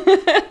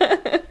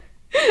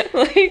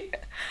 Like,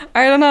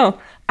 I don't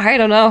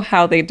know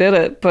how they did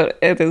it, but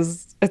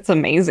it's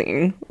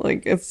amazing.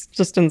 Like, it's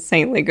just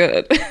insanely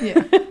good.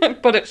 Yeah.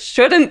 But it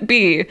shouldn't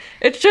be.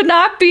 It should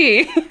not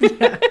be.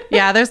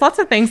 Yeah, there's lots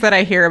of things that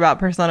I hear about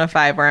Persona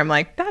 5 where I'm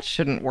like, that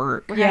shouldn't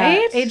work. Yeah,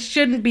 Right? it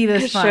shouldn't be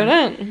this It fun.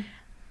 shouldn't.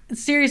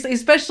 Seriously,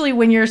 especially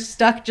when you're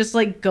stuck just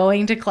like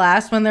going to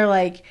class when they're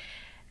like,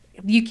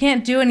 you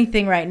can't do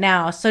anything right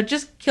now, so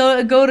just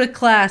go to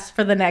class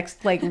for the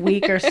next like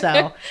week or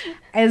so.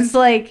 And it's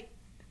like,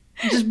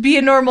 just be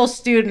a normal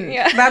student.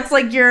 Yeah. That's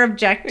like your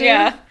objective.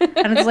 Yeah.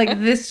 And it's like,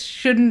 this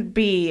shouldn't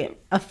be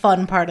a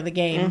fun part of the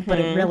game, but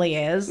it really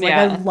is. Like,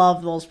 Yeah. I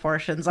love those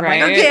portions. I'm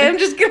Right. like, okay, I'm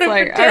just gonna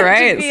Like, pretend all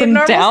right, to be a some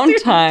normal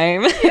student.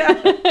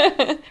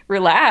 downtime.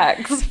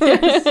 Relax.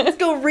 Let's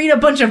go read a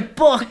bunch of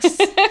books.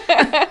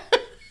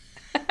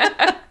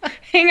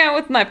 Hang out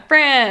with my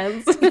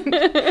friends.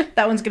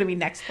 That one's gonna be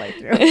next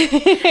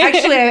playthrough.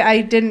 Actually, I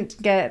didn't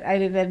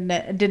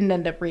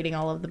end up reading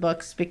all of the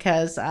books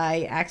because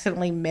I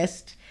accidentally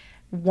missed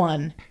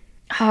one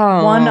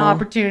Oh.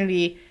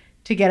 opportunity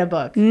to get a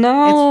book.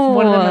 No. It's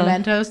one of the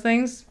Mementos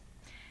things.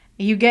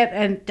 You get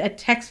a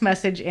text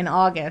message in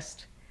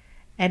August,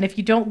 and if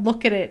you don't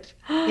look at it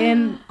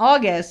in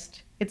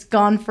August, it's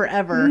gone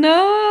forever.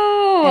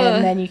 No.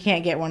 And then you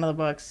can't get one of the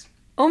books.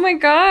 Oh my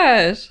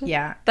gosh.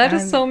 Yeah. That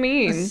is I'm so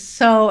mean.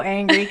 So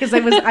angry because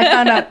I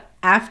found out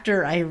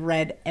after I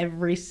read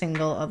every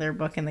single other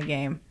book in the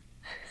game.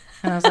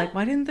 And I was like,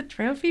 why didn't the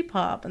trophy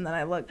pop? And then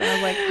I looked and I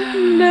was like,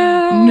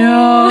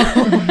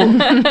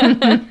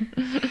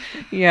 no.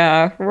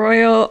 Yeah,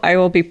 Royal, I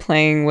will be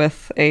playing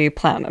with a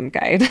platinum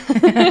guide.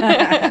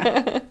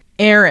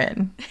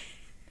 Aaron,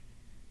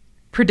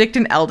 predict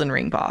an Elden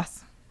Ring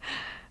boss.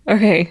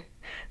 Okay,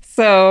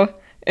 so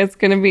it's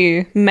going to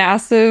be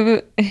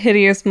massive,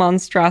 hideous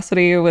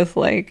monstrosity with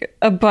like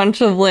a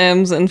bunch of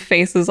limbs and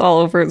faces all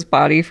over its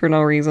body for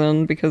no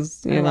reason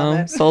because, you know,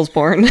 it.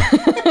 Soulsborne.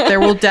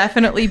 There will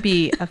definitely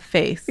be a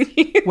face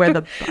where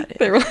the butt is.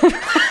 There will-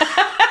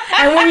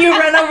 And when you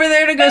run over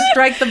there to go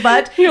strike the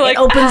butt, You're like, it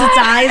opens its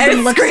eyes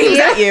and looks Screams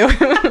at you.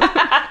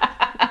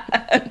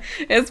 at you.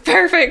 It's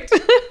perfect.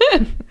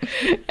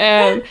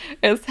 And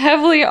it's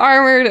heavily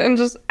armored and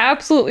just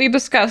absolutely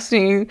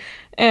disgusting.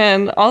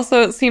 And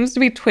also it seems to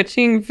be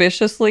twitching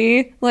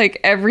viciously like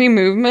every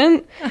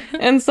movement.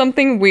 And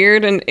something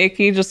weird and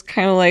icky just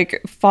kind of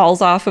like falls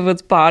off of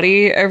its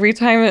body every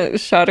time it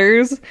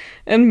shudders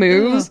and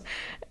moves. Ugh.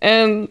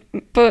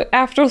 But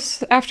after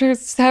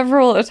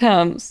several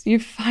attempts, you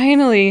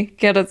finally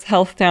get its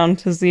health down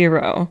to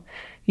 0.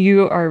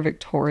 You are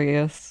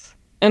victorious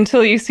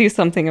until you see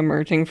something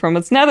emerging from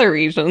its nether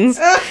regions.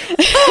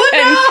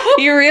 And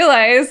you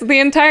realize the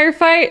entire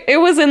fight, it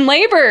was in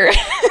labor.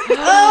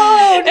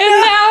 Oh, And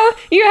now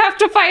you have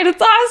to fight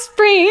its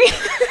offspring.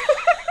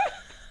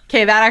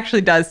 Okay, that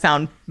actually does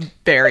sound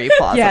very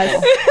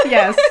plausible.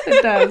 yes,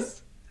 it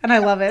does. And I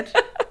love it.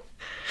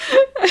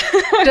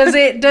 Does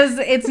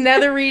its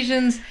nether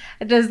regions,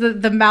 does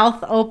the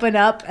mouth open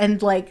up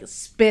and like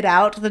spit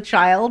out the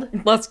child?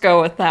 Let's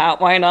go with that.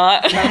 Why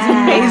not?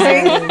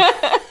 Amazing.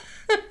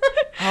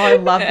 Oh, I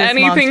love this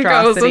Anything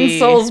goes in monstrosity.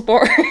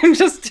 Soulsborne.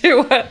 Just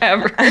do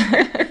whatever.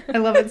 I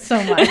love it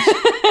so much.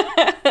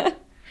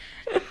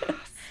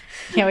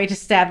 Can't wait to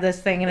stab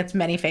this thing in its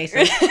many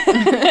faces.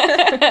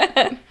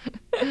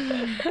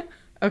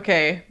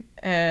 Okay,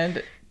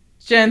 and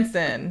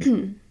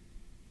Jensen.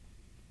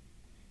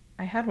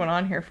 I had one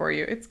on here for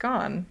you. It's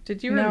gone.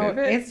 Did you No, remove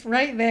it? it's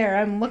right there.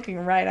 I'm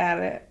looking right at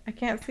it. I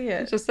can't see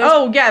it. It just says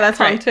oh, yeah, that's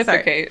right.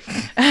 Sorry.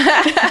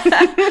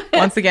 Pontificate.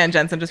 Once again,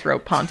 Jensen just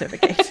wrote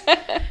pontificate.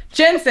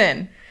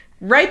 Jensen,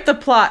 write the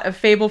plot of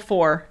Fable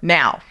 4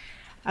 now.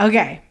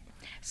 Okay.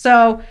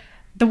 So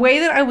the way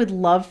that I would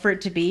love for it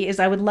to be is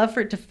I would love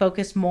for it to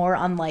focus more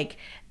on like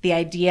the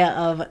idea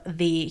of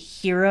the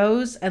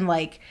heroes and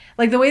like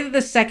the way that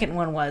the second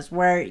one was,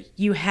 where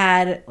you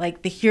had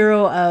like the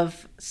hero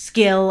of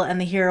skill and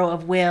the hero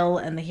of will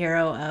and the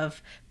hero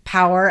of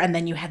power, and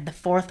then you had the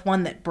fourth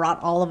one that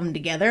brought all of them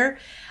together.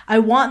 I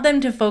want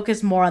them to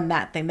focus more on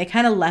that thing. They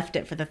kind of left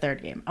it for the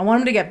third game. I want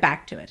them to get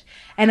back to it.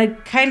 And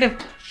I'd kind of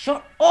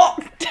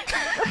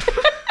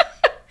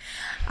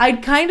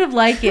I'd kind of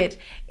like it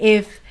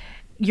if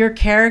your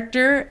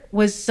character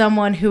was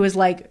someone who was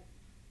like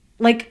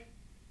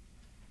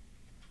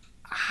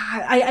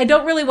I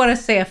don't really want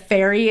to say a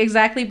fairy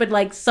exactly, but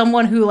like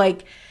someone who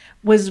like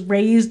was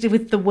raised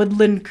with the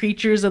woodland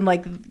creatures and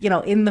like, you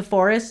know, in the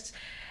forests,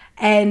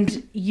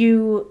 and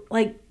you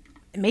like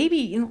maybe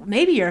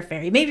you're a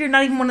fairy, maybe you're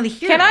not even one of the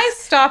heroes. Can I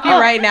stop you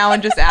right now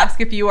and just ask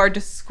if you are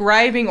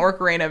describing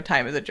Ocarina of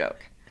Time as a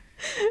joke?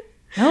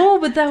 No,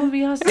 but that would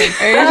be awesome.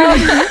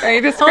 Are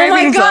you describing Oh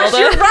my gosh,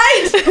 Zelda? you're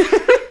right.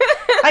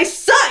 I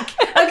suck.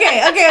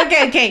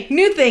 Okay.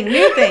 New thing. And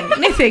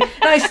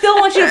I still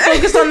want you to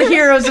focus on the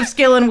heroes of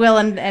skill and will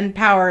and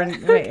power.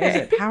 And wait, is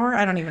it power?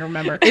 I don't even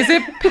remember. Is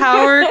it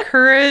power,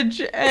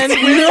 courage, and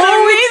wisdom?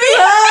 No, it's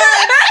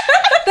not.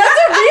 That's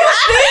a real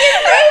thing in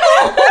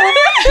Fable.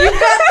 You've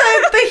got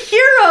the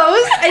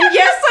heroes, and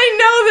yes, I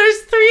know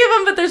there's 3 of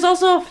them, but there's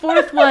also a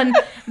 4th one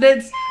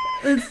that's.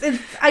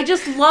 I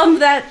just love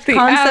that The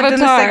concept in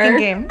the Avatar. second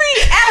game.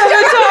 Master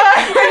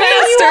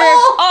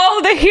of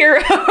all the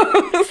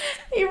heroes.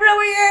 He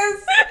really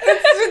is.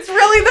 It's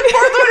really, the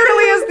 4th one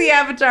really is the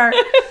Avatar.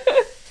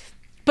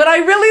 But I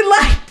really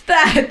liked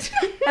that.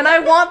 And I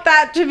want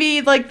that to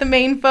be like the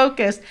main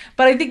focus.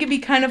 But I think it'd be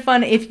kind of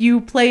fun if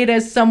you played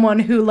as someone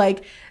who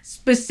like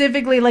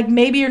specifically, like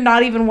maybe you're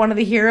not even one of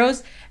the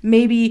heroes.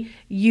 Maybe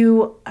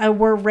you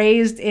were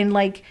raised in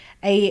like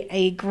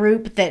a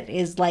group that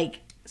is like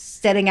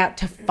setting out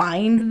to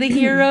find the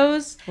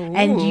heroes.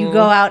 And you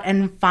go out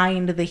and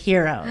find the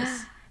heroes.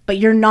 But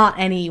you're not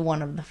any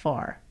one of the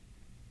 4.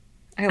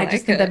 I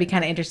just think that'd be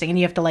kind of interesting. And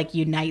you have to like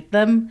unite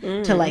them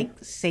to like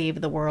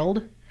save the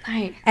world.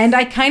 Nice. And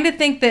I kind of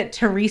think that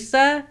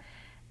Teresa,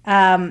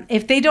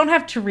 if they don't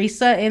have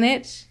Teresa in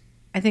it,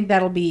 I think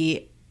that'll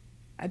be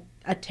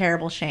a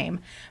terrible shame,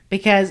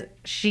 because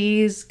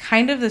she's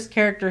kind of this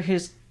character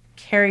who's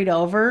carried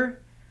over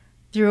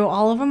through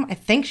all of them. I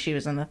think she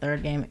was in the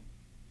 3rd game.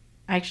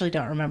 I actually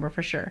don't remember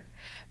for sure.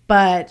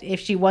 But if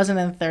she wasn't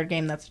in the 3rd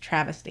game, that's a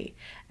travesty.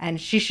 And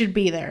she should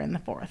be there in the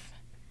 4th.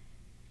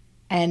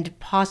 and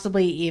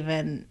possibly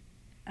even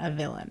a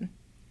villain.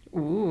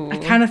 Ooh. I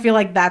kind of feel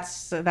like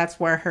that's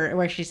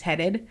where she's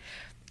headed,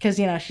 because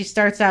she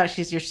starts out,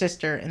 she's your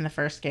sister in the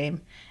first game,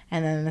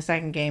 and then in the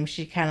second game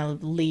she kind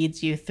of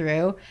leads you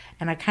through.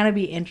 And I think it'd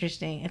be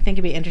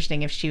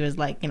interesting if she was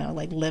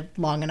lived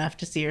long enough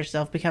to see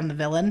herself become the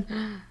villain.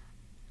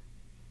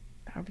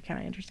 That would be kind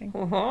of interesting.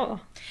 Uh-huh.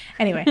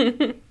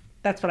 Anyway,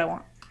 that's what I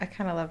want. I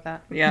kind of love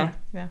that. Yeah.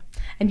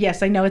 And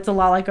yes, I know it's a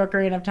lot like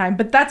Ocarina of Time,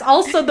 but that's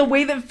also the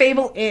way that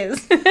Fable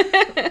is.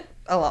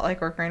 A lot like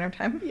Ocarina of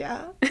Time.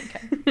 Yeah.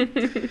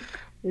 Okay.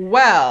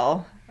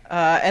 Well,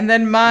 and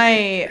then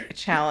my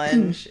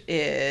challenge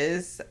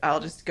is,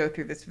 I'll just go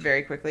through this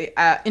very quickly.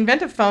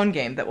 Invent a phone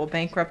game that will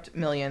bankrupt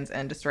millions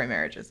and destroy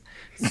marriages.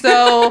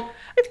 So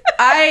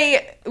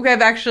my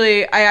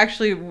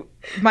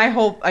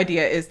whole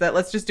idea is that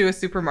let's just do a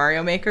Super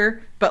Mario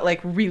Maker, but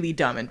like really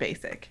dumb and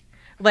basic.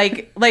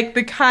 Like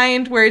the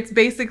kind where it's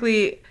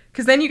basically,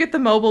 because then you get the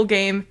mobile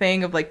game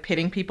thing of like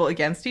pitting people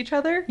against each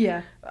other.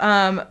 Yeah.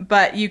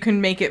 But you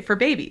can make it for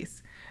babies.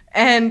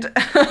 And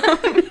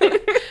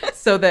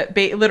so that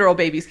literal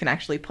babies can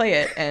actually play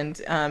it and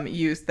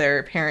use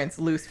their parents'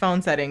 loose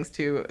phone settings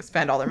to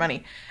spend all their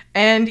money.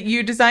 And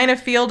you design a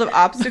field of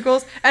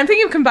obstacles. I'm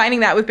thinking of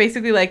combining that with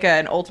basically like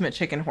an ultimate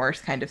chicken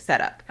horse kind of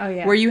setup. Oh,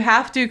 yeah. Where you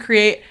have to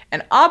create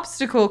an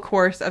obstacle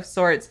course of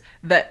sorts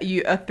that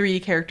a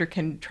 3D character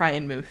can try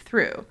and move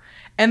through.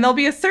 And there'll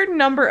be a certain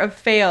number of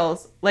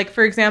fails. Like,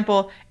 for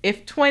example,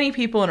 if 20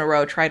 people in a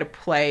row try to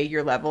play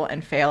your level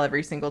and fail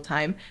every single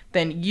time,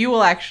 then you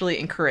will actually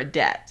incur a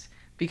debt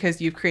because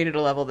you've created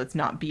a level that's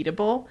not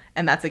beatable,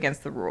 and that's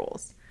against the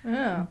rules.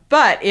 Oh.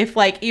 But if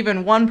like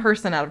even one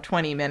person out of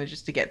 20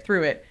 manages to get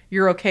through it,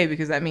 you're okay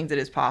because that means it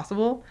is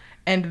possible.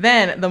 And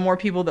then the more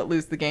people that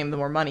lose the game, the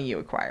more money you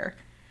acquire.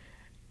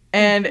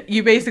 And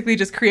you basically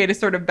just create a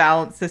sort of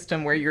balanced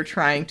system where you're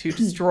trying to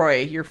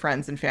destroy your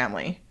friends and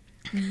family.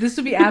 This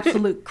would be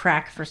absolute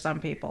crack for some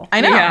people.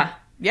 I know. Yeah.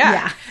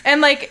 Yeah. And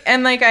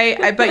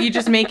but you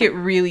just make it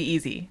really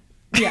easy.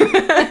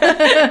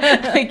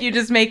 Yeah. Like you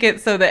just make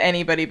it so that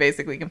anybody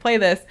basically can play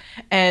this,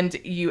 and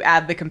you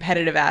add the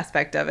competitive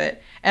aspect of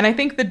it. And I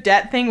think the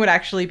debt thing would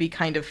actually be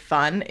kind of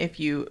fun if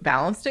you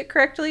balanced it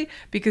correctly,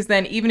 because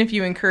then even if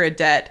you incur a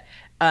debt,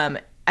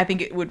 I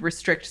think it would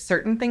restrict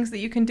certain things that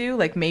you can do.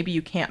 Like maybe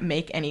you can't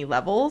make any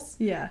levels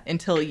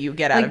until you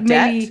get out of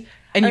debt.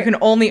 And you can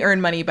only earn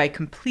money by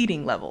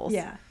completing levels.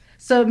 Yeah.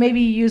 So maybe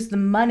you use the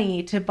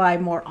money to buy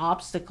more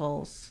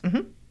obstacles.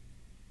 Mm-hmm.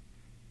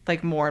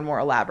 Like more and more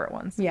elaborate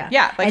ones. Yeah.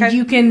 Yeah. Like and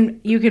you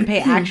can pay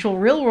actual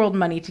real world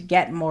money to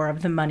get more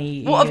of the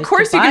money. Well, of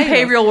course you can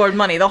pay real world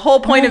money. The whole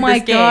point of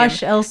this game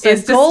Elsa,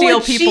 is to steal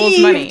people's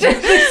money.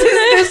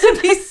 This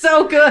would be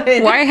so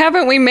good. Why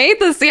haven't we made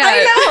this yet?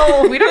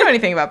 I know. We don't know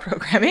anything about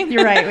programming.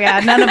 You're right. Yeah,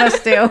 none of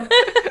us do.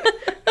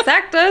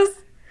 Zach does.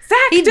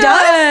 He does.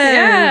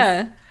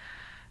 Yeah.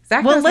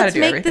 Zach Well, knows how let's to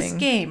do make everything. this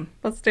game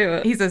Let's do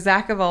it. He's a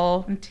Zach of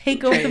all and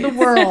take over the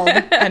world.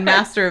 and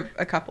master of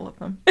a couple of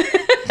them.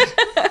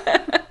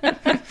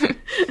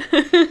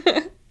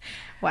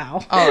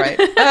 Wow. All right.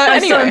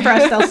 I'm so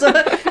impressed,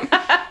 Elsa.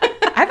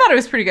 I thought it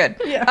was pretty good.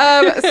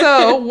 Yeah.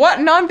 So what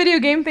non-video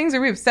game things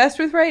are we obsessed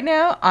with right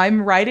now?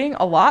 I'm writing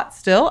a lot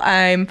still.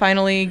 I'm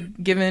finally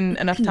given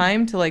enough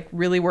time to like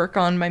really work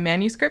on my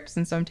manuscripts,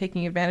 and so I'm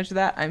taking advantage of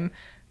that. I'm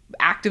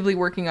actively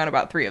working on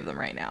about 3 of them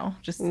right now,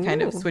 just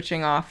kind of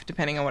switching off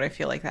depending on what I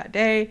feel like that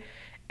day.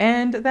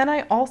 And then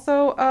I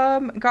also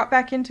got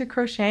back into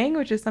crocheting,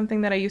 which is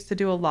something that I used to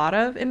do a lot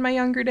of in my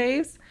younger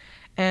days.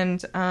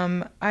 And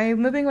I'm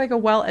living like a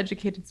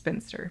well-educated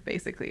spinster,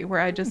 basically,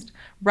 where I just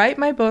write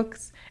my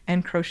books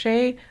and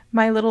crochet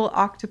my little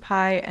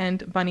octopi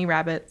and bunny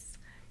rabbits.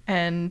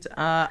 And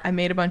I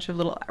made a bunch of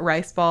little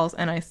rice balls,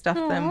 and I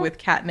stuffed them with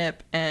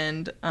catnip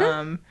and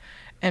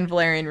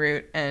valerian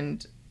root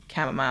and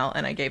chamomile,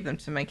 and I gave them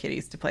to my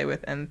kitties to play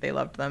with, and they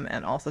loved them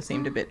and also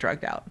seemed a bit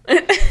drugged out.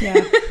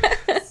 Yeah.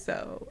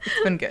 So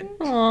it's been good.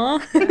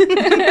 Aww.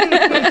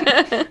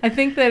 I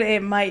think that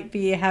it might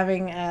be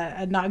having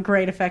a not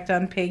great effect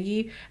on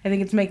Piggy. I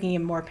think it's making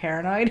him more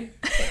paranoid.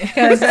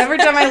 Because every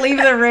time I leave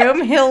the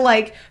room, he'll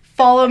like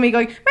follow me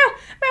going, meow,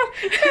 meow,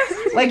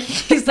 meow. Like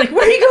he's like,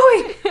 where are you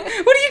going?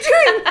 What are you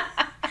doing?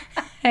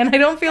 And I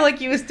don't feel like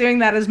he was doing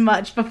that as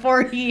much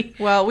before he.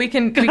 Well, we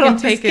can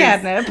take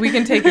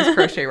his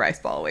crochet rice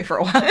ball away for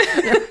a while.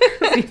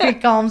 See if he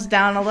calms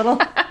down a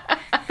little.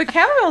 The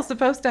chamomile is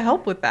supposed to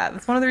help with that.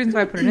 That's one of the reasons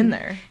why I put it in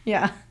there.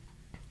 Yeah.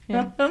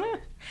 Yeah. I don't know.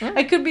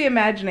 I could be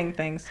imagining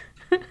things.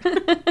 I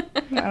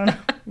don't know.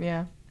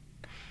 Yeah.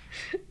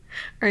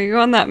 Are you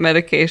on that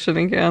medication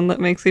again that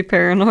makes you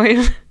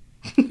paranoid?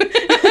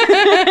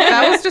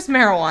 That was just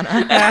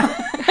marijuana.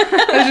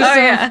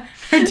 Yeah.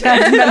 Her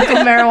dad's medical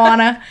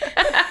marijuana.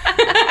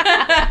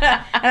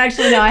 And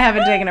actually, no, I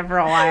haven't taken it for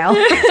a while.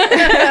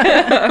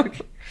 Okay.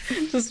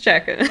 Just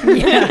checking.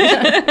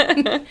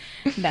 Yeah.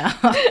 No,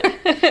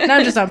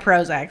 I'm just on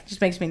Prozac. It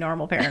just makes me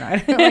normal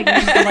paranoid.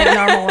 like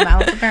normal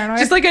amounts of paranoid.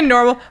 Just like a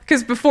normal,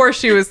 because before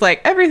she was like,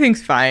 everything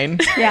fine.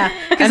 Yeah.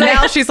 And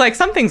now she's like,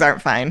 some things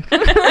aren't fine.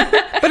 But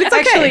it's okay.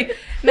 Actually,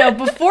 No,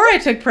 before I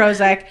took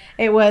Prozac,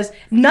 it was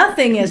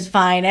nothing is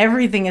fine,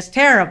 everything is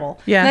terrible.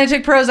 Yeah. Then I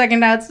took Prozac, and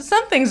now it's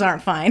some things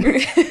aren't fine,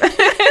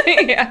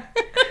 Yeah.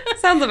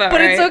 Sounds about but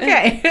right. it's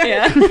okay.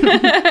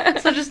 Yeah.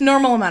 So just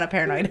normal amount of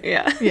paranoid.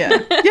 Yeah.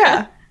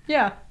 Yeah.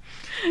 Yeah.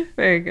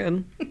 Very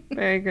good.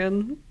 Very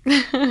good.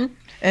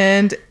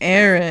 And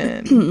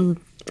Aaron.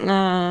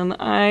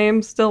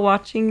 I'm still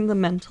watching The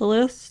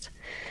Mentalist.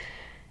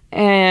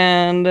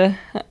 And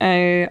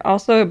I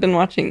also have been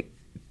watching...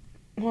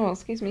 Oh,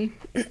 excuse me.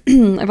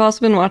 I've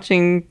also been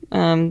watching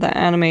the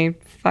anime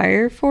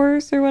Fire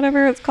Force or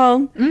whatever it's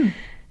called.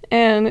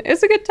 And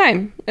it's a good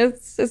time.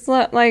 It's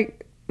not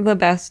like the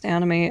best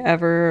anime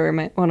ever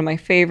or one of my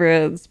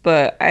favorites,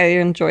 but I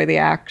enjoy the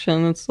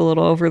action. It's a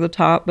little over the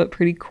top, but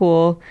pretty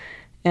cool.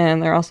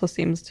 And there also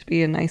seems to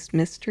be a nice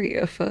mystery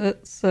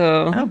afoot.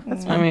 So,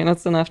 I mean,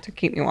 it's enough to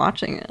keep me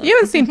watching it. You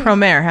haven't seen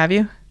Promare, have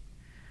you?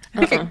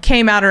 I think it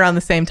came out around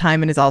the same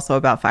time and is also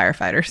about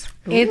firefighters.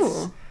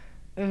 It's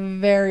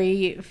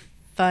very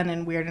fun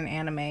and weird and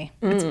anime.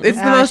 It's the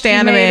most she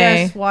anime.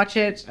 made us watch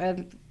it,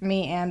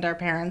 me and our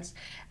parents,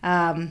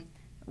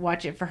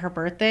 watch it for her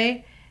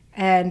birthday.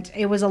 And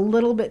it was a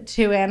little bit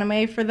too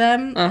anime for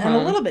them and a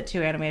little bit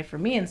too anime for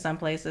me in some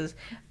places.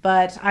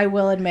 But I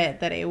will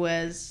admit that it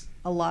was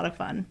a lot of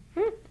fun.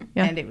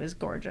 Yeah. And it was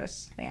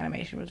gorgeous. The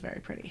animation was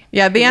very pretty.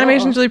 Yeah, the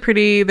animation's really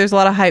pretty. There's a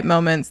lot of hype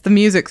moments. The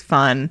music's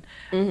fun.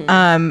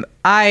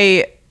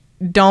 I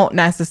don't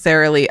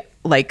necessarily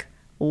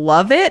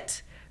love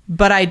it,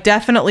 but I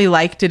definitely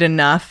liked it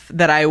enough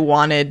that I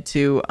wanted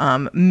to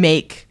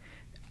make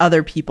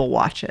other people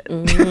watch it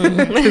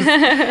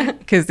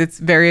because it's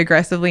very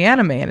aggressively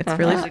anime and it's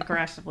really It's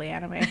aggressively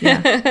anime.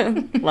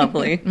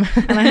 Lovely.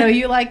 And I know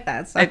you like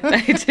that. So. I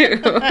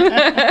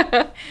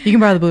do. You can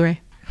borrow the Blu-ray.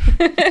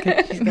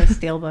 She's got a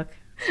steelbook.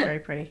 It's very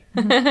pretty.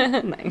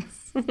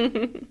 Nice.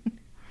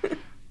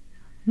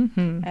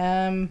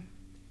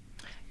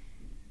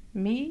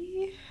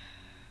 Me?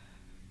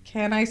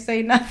 Can I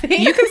say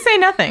nothing? You can say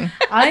nothing.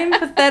 I'm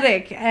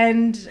pathetic,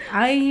 and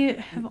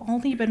I have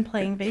only been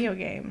playing video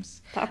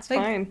games. That's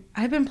fine.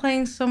 I've been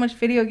playing so much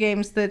video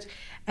games that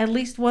at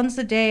least once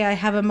a day I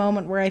have a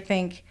moment where I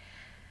think,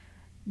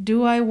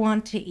 do I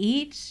want to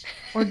eat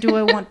or do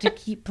I want to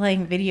keep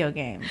playing video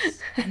games?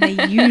 And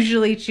I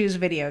usually choose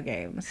video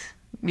games.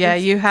 Yeah,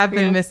 you have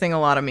been missing a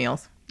lot of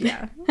meals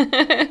Yeah.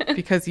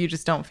 because you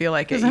just don't feel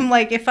like it. Because I'm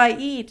like, if I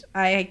eat,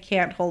 I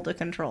can't hold a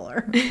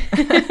controller.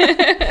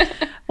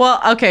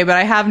 Well, okay, but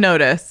I have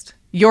noticed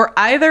you're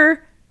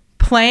either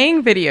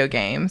playing video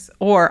games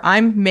or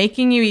I'm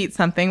making you eat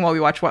something while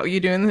we watch What We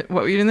Do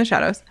in the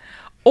Shadows,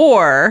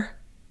 or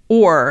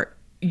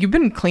you've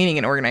been cleaning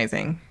and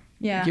organizing.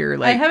 Yeah.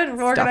 Your, I haven't stuff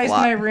a organized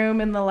lot. my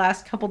room in the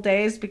last couple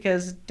days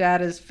because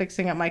Dad is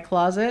fixing up my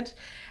closet.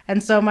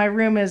 And so my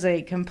room is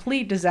a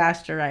complete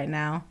disaster right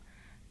now.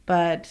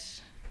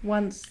 But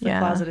once the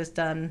closet is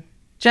done.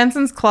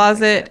 Jensen's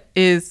closet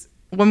is,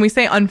 when we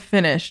say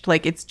unfinished,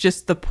 it's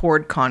just the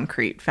poured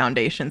concrete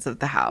foundations of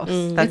the house.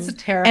 That's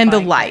It's terrifying. and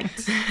the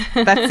light.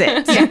 That's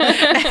it.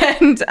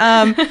 And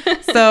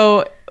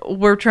so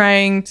we're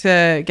trying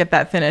to get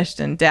that finished,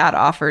 and Dad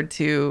offered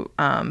to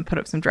put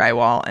up some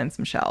drywall and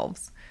some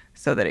shelves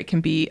so that it can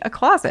be a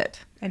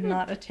closet. And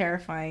not a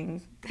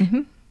terrifying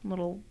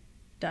little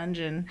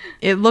dungeon.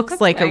 It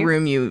looks like nice. a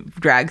room you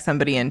drag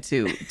somebody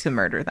into to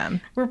murder them.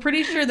 We're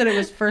pretty sure that it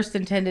was first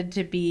intended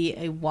to be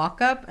a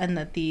walk-up and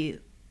that the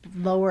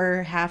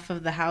lower half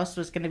of the house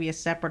was going to be a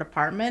separate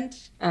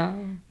apartment.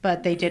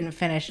 But they didn't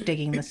finish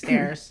digging the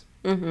stairs.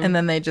 And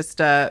then they just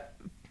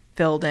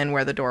filled in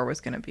where the door was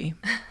going to be.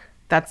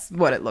 That's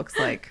what it looks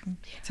like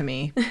to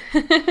me.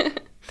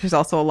 There's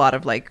also a lot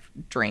of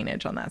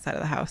drainage on that side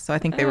of the house. So I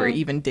think they were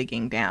even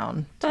digging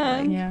down.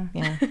 Yeah.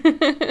 Yeah.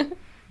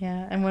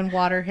 Yeah. And when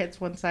water hits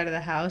one side of the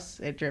house,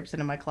 it drips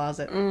into my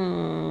closet.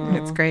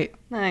 It's great.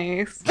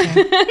 Nice.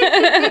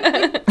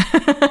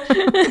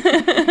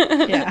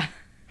 Yeah.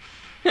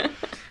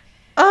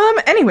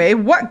 Anyway,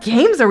 what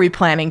games are we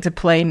planning to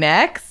play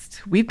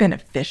next? We've been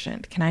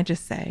efficient, can I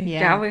just say?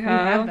 Yeah, we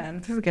have. been.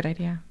 This is a good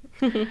idea.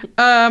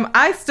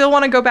 I still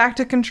want to go back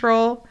to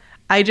Control.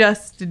 I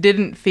just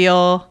didn't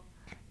feel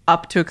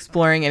up to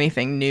exploring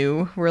anything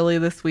new really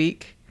this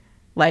week.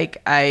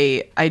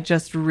 I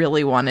just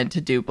really wanted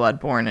to do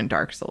Bloodborne and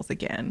Dark Souls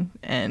again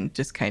and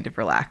just kind of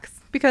relax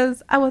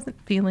because I wasn't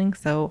feeling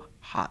so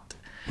hot.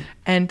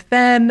 And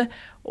then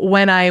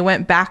when I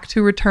went back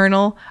to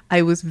Returnal,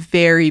 I was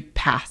very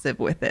passive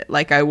with it.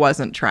 I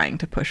wasn't trying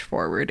to push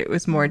forward. It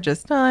was more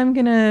just, I'm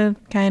going to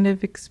kind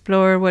of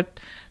explore what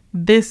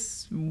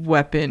this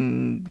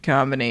weapon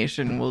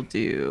combination will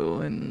do.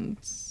 And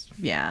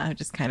yeah, I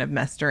just kind of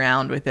messed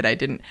around with it. I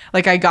didn't,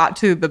 I got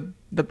to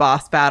the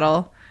boss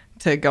battle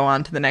to go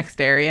on to the next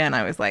area, and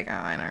I was like, oh,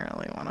 I don't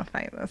really want to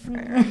fight this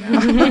guy right now.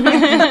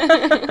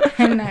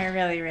 I'm not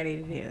really ready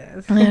to do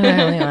this. I don't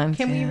really want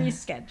Can to. we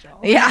reschedule?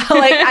 Yeah,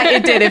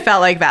 it did. It felt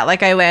like that.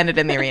 I landed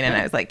in the arena, and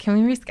I was like,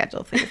 can we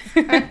reschedule, please?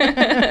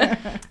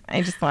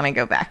 I just want to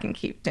go back and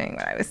keep doing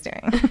what I was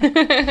doing.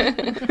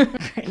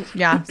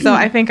 Yeah, so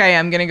I think I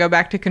am going to go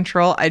back to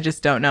Control. I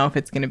just don't know if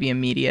it's going to be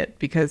immediate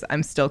because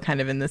I'm still kind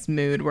of in this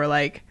mood where,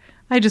 like,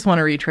 I just want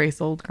to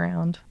retrace old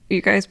ground.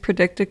 You guys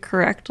predicted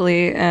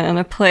correctly, and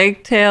A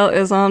Plague Tale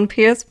is on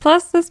PS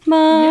Plus this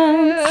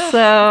month. Yeah. So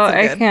So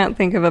I good. can't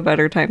think of a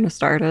better time to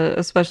start it,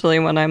 especially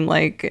when I'm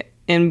like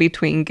in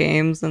between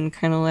games and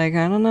kind of like,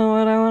 I don't know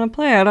what I want to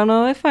play. I don't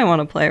know if I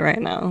want to play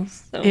right now.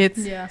 So It's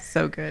Yeah.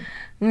 so good.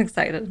 I'm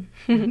excited.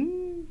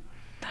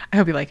 I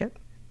hope you like it.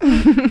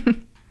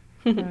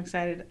 I'm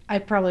excited. I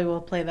probably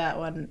will play that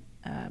one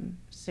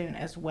soon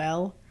as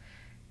well,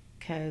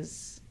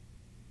 because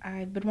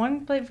I've been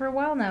wanting to play it for a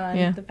while now. And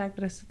Yeah. the fact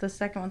that the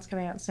second one's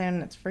coming out soon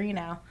and it's free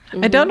now.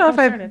 I don't know if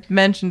Get I've started.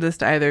 mentioned this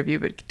to either of you,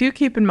 but do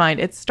keep in mind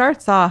it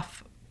starts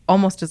off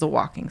almost as a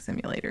walking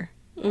simulator.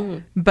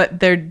 But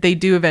they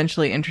do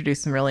eventually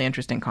introduce some really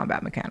interesting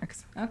combat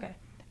mechanics. Okay.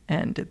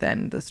 And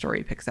then the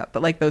story picks up.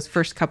 But like those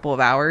first couple of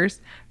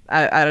hours,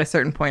 at a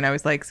certain point, I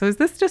was like, so is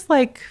this just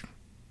like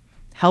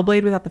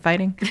Hellblade without the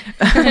fighting?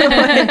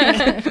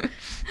 Like,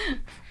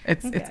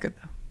 it's good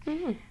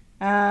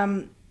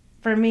though.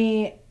 For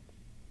me,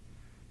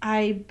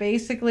 I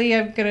basically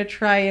am gonna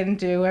try and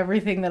do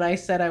everything that I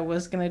said I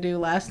was gonna do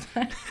last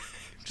time.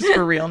 Just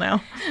for real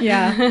now.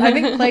 Yeah, I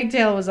think Plague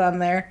Tale was on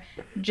there.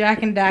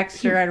 Jack and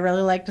Daxter, I'd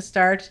really like to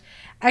start.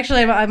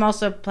 Actually, I'm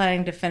also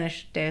planning to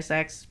finish Deus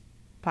Ex,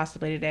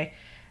 possibly today,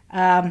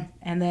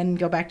 and then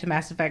go back to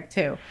Mass Effect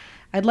 2.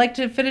 I'd like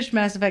to finish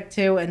Mass Effect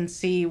 2 and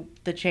see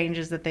the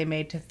changes that they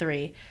made to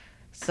 3.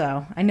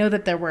 So I know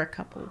that there were a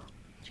couple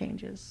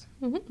changes.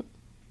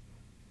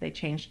 They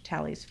changed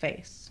Tally's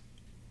face.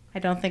 I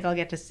don't think I'll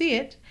get to see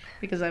it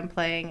because I'm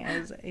playing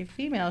as a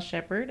female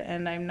shepherd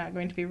and I'm not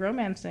going to be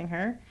romancing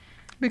her.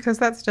 Because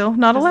that's still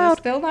not 'Cause allowed. it's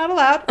still not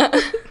allowed.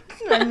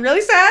 I'm really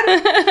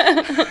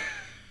sad.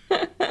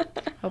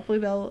 Hopefully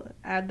they'll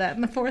add that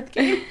in the 4th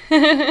game.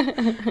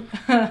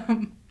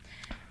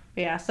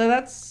 Yeah, so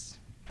that's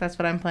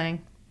what I'm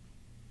playing.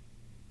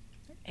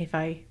 If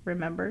I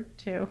remember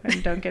to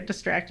and don't get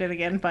distracted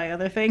again by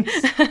other things.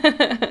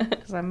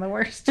 Because I'm the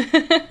worst.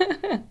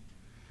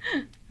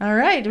 All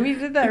right, we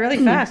did that really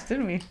fast,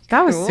 didn't we?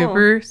 That was Cool.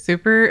 super,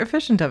 super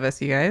efficient of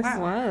us, you guys.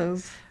 Wow.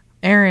 Was.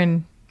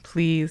 Aaron,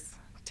 please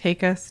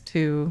take us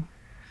to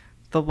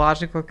the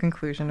logical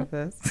conclusion of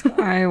this.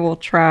 I will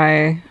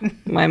try.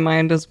 My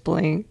mind is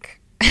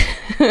blank.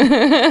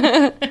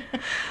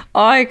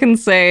 All I can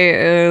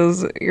say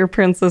is your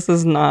princess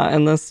is not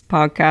in this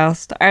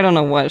podcast. I don't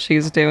know what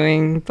she's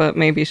doing, but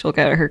maybe she'll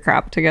get her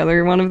crap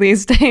together one of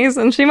these days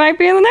and she might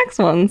be in the next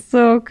one.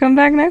 So come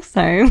back next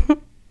time.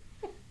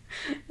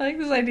 I like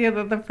this idea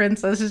that the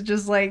princess is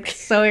just like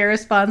so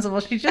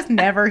irresponsible. She's just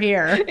never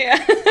here.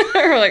 Yeah.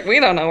 We're like, we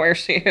don't know where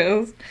she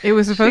is. It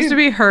was supposed to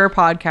be her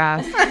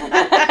podcast.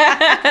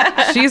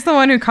 She's the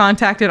one who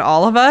contacted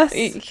all of us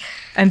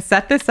and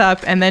set this up,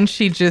 and then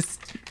she just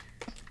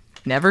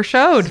never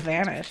showed. Just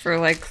vanished. For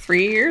like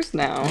 3 years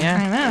now. Yeah.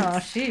 I know.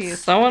 Jeez.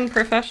 So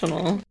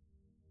unprofessional.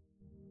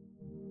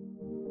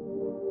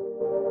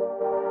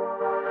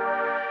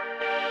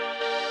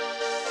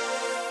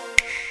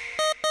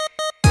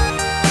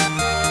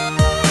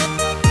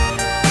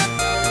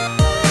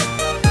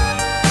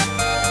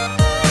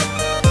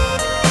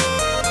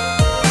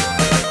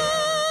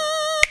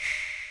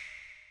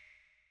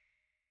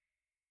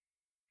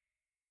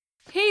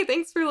 Hey,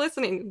 thanks for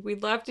listening.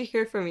 We'd love to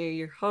hear from you.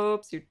 Your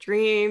hopes, your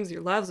dreams,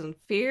 your loves and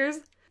fears.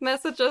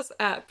 Message us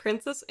at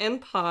Princess in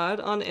Pod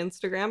on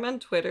Instagram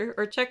and Twitter,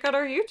 or check out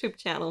our YouTube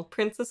channel,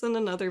 Princess in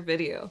Another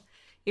Video.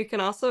 You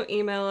can also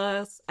email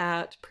us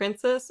at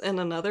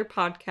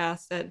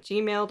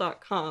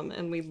princessinanotherpodcast@gmail.com,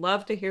 and we'd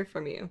love to hear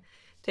from you.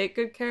 Take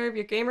good care of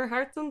your gamer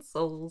hearts and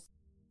souls.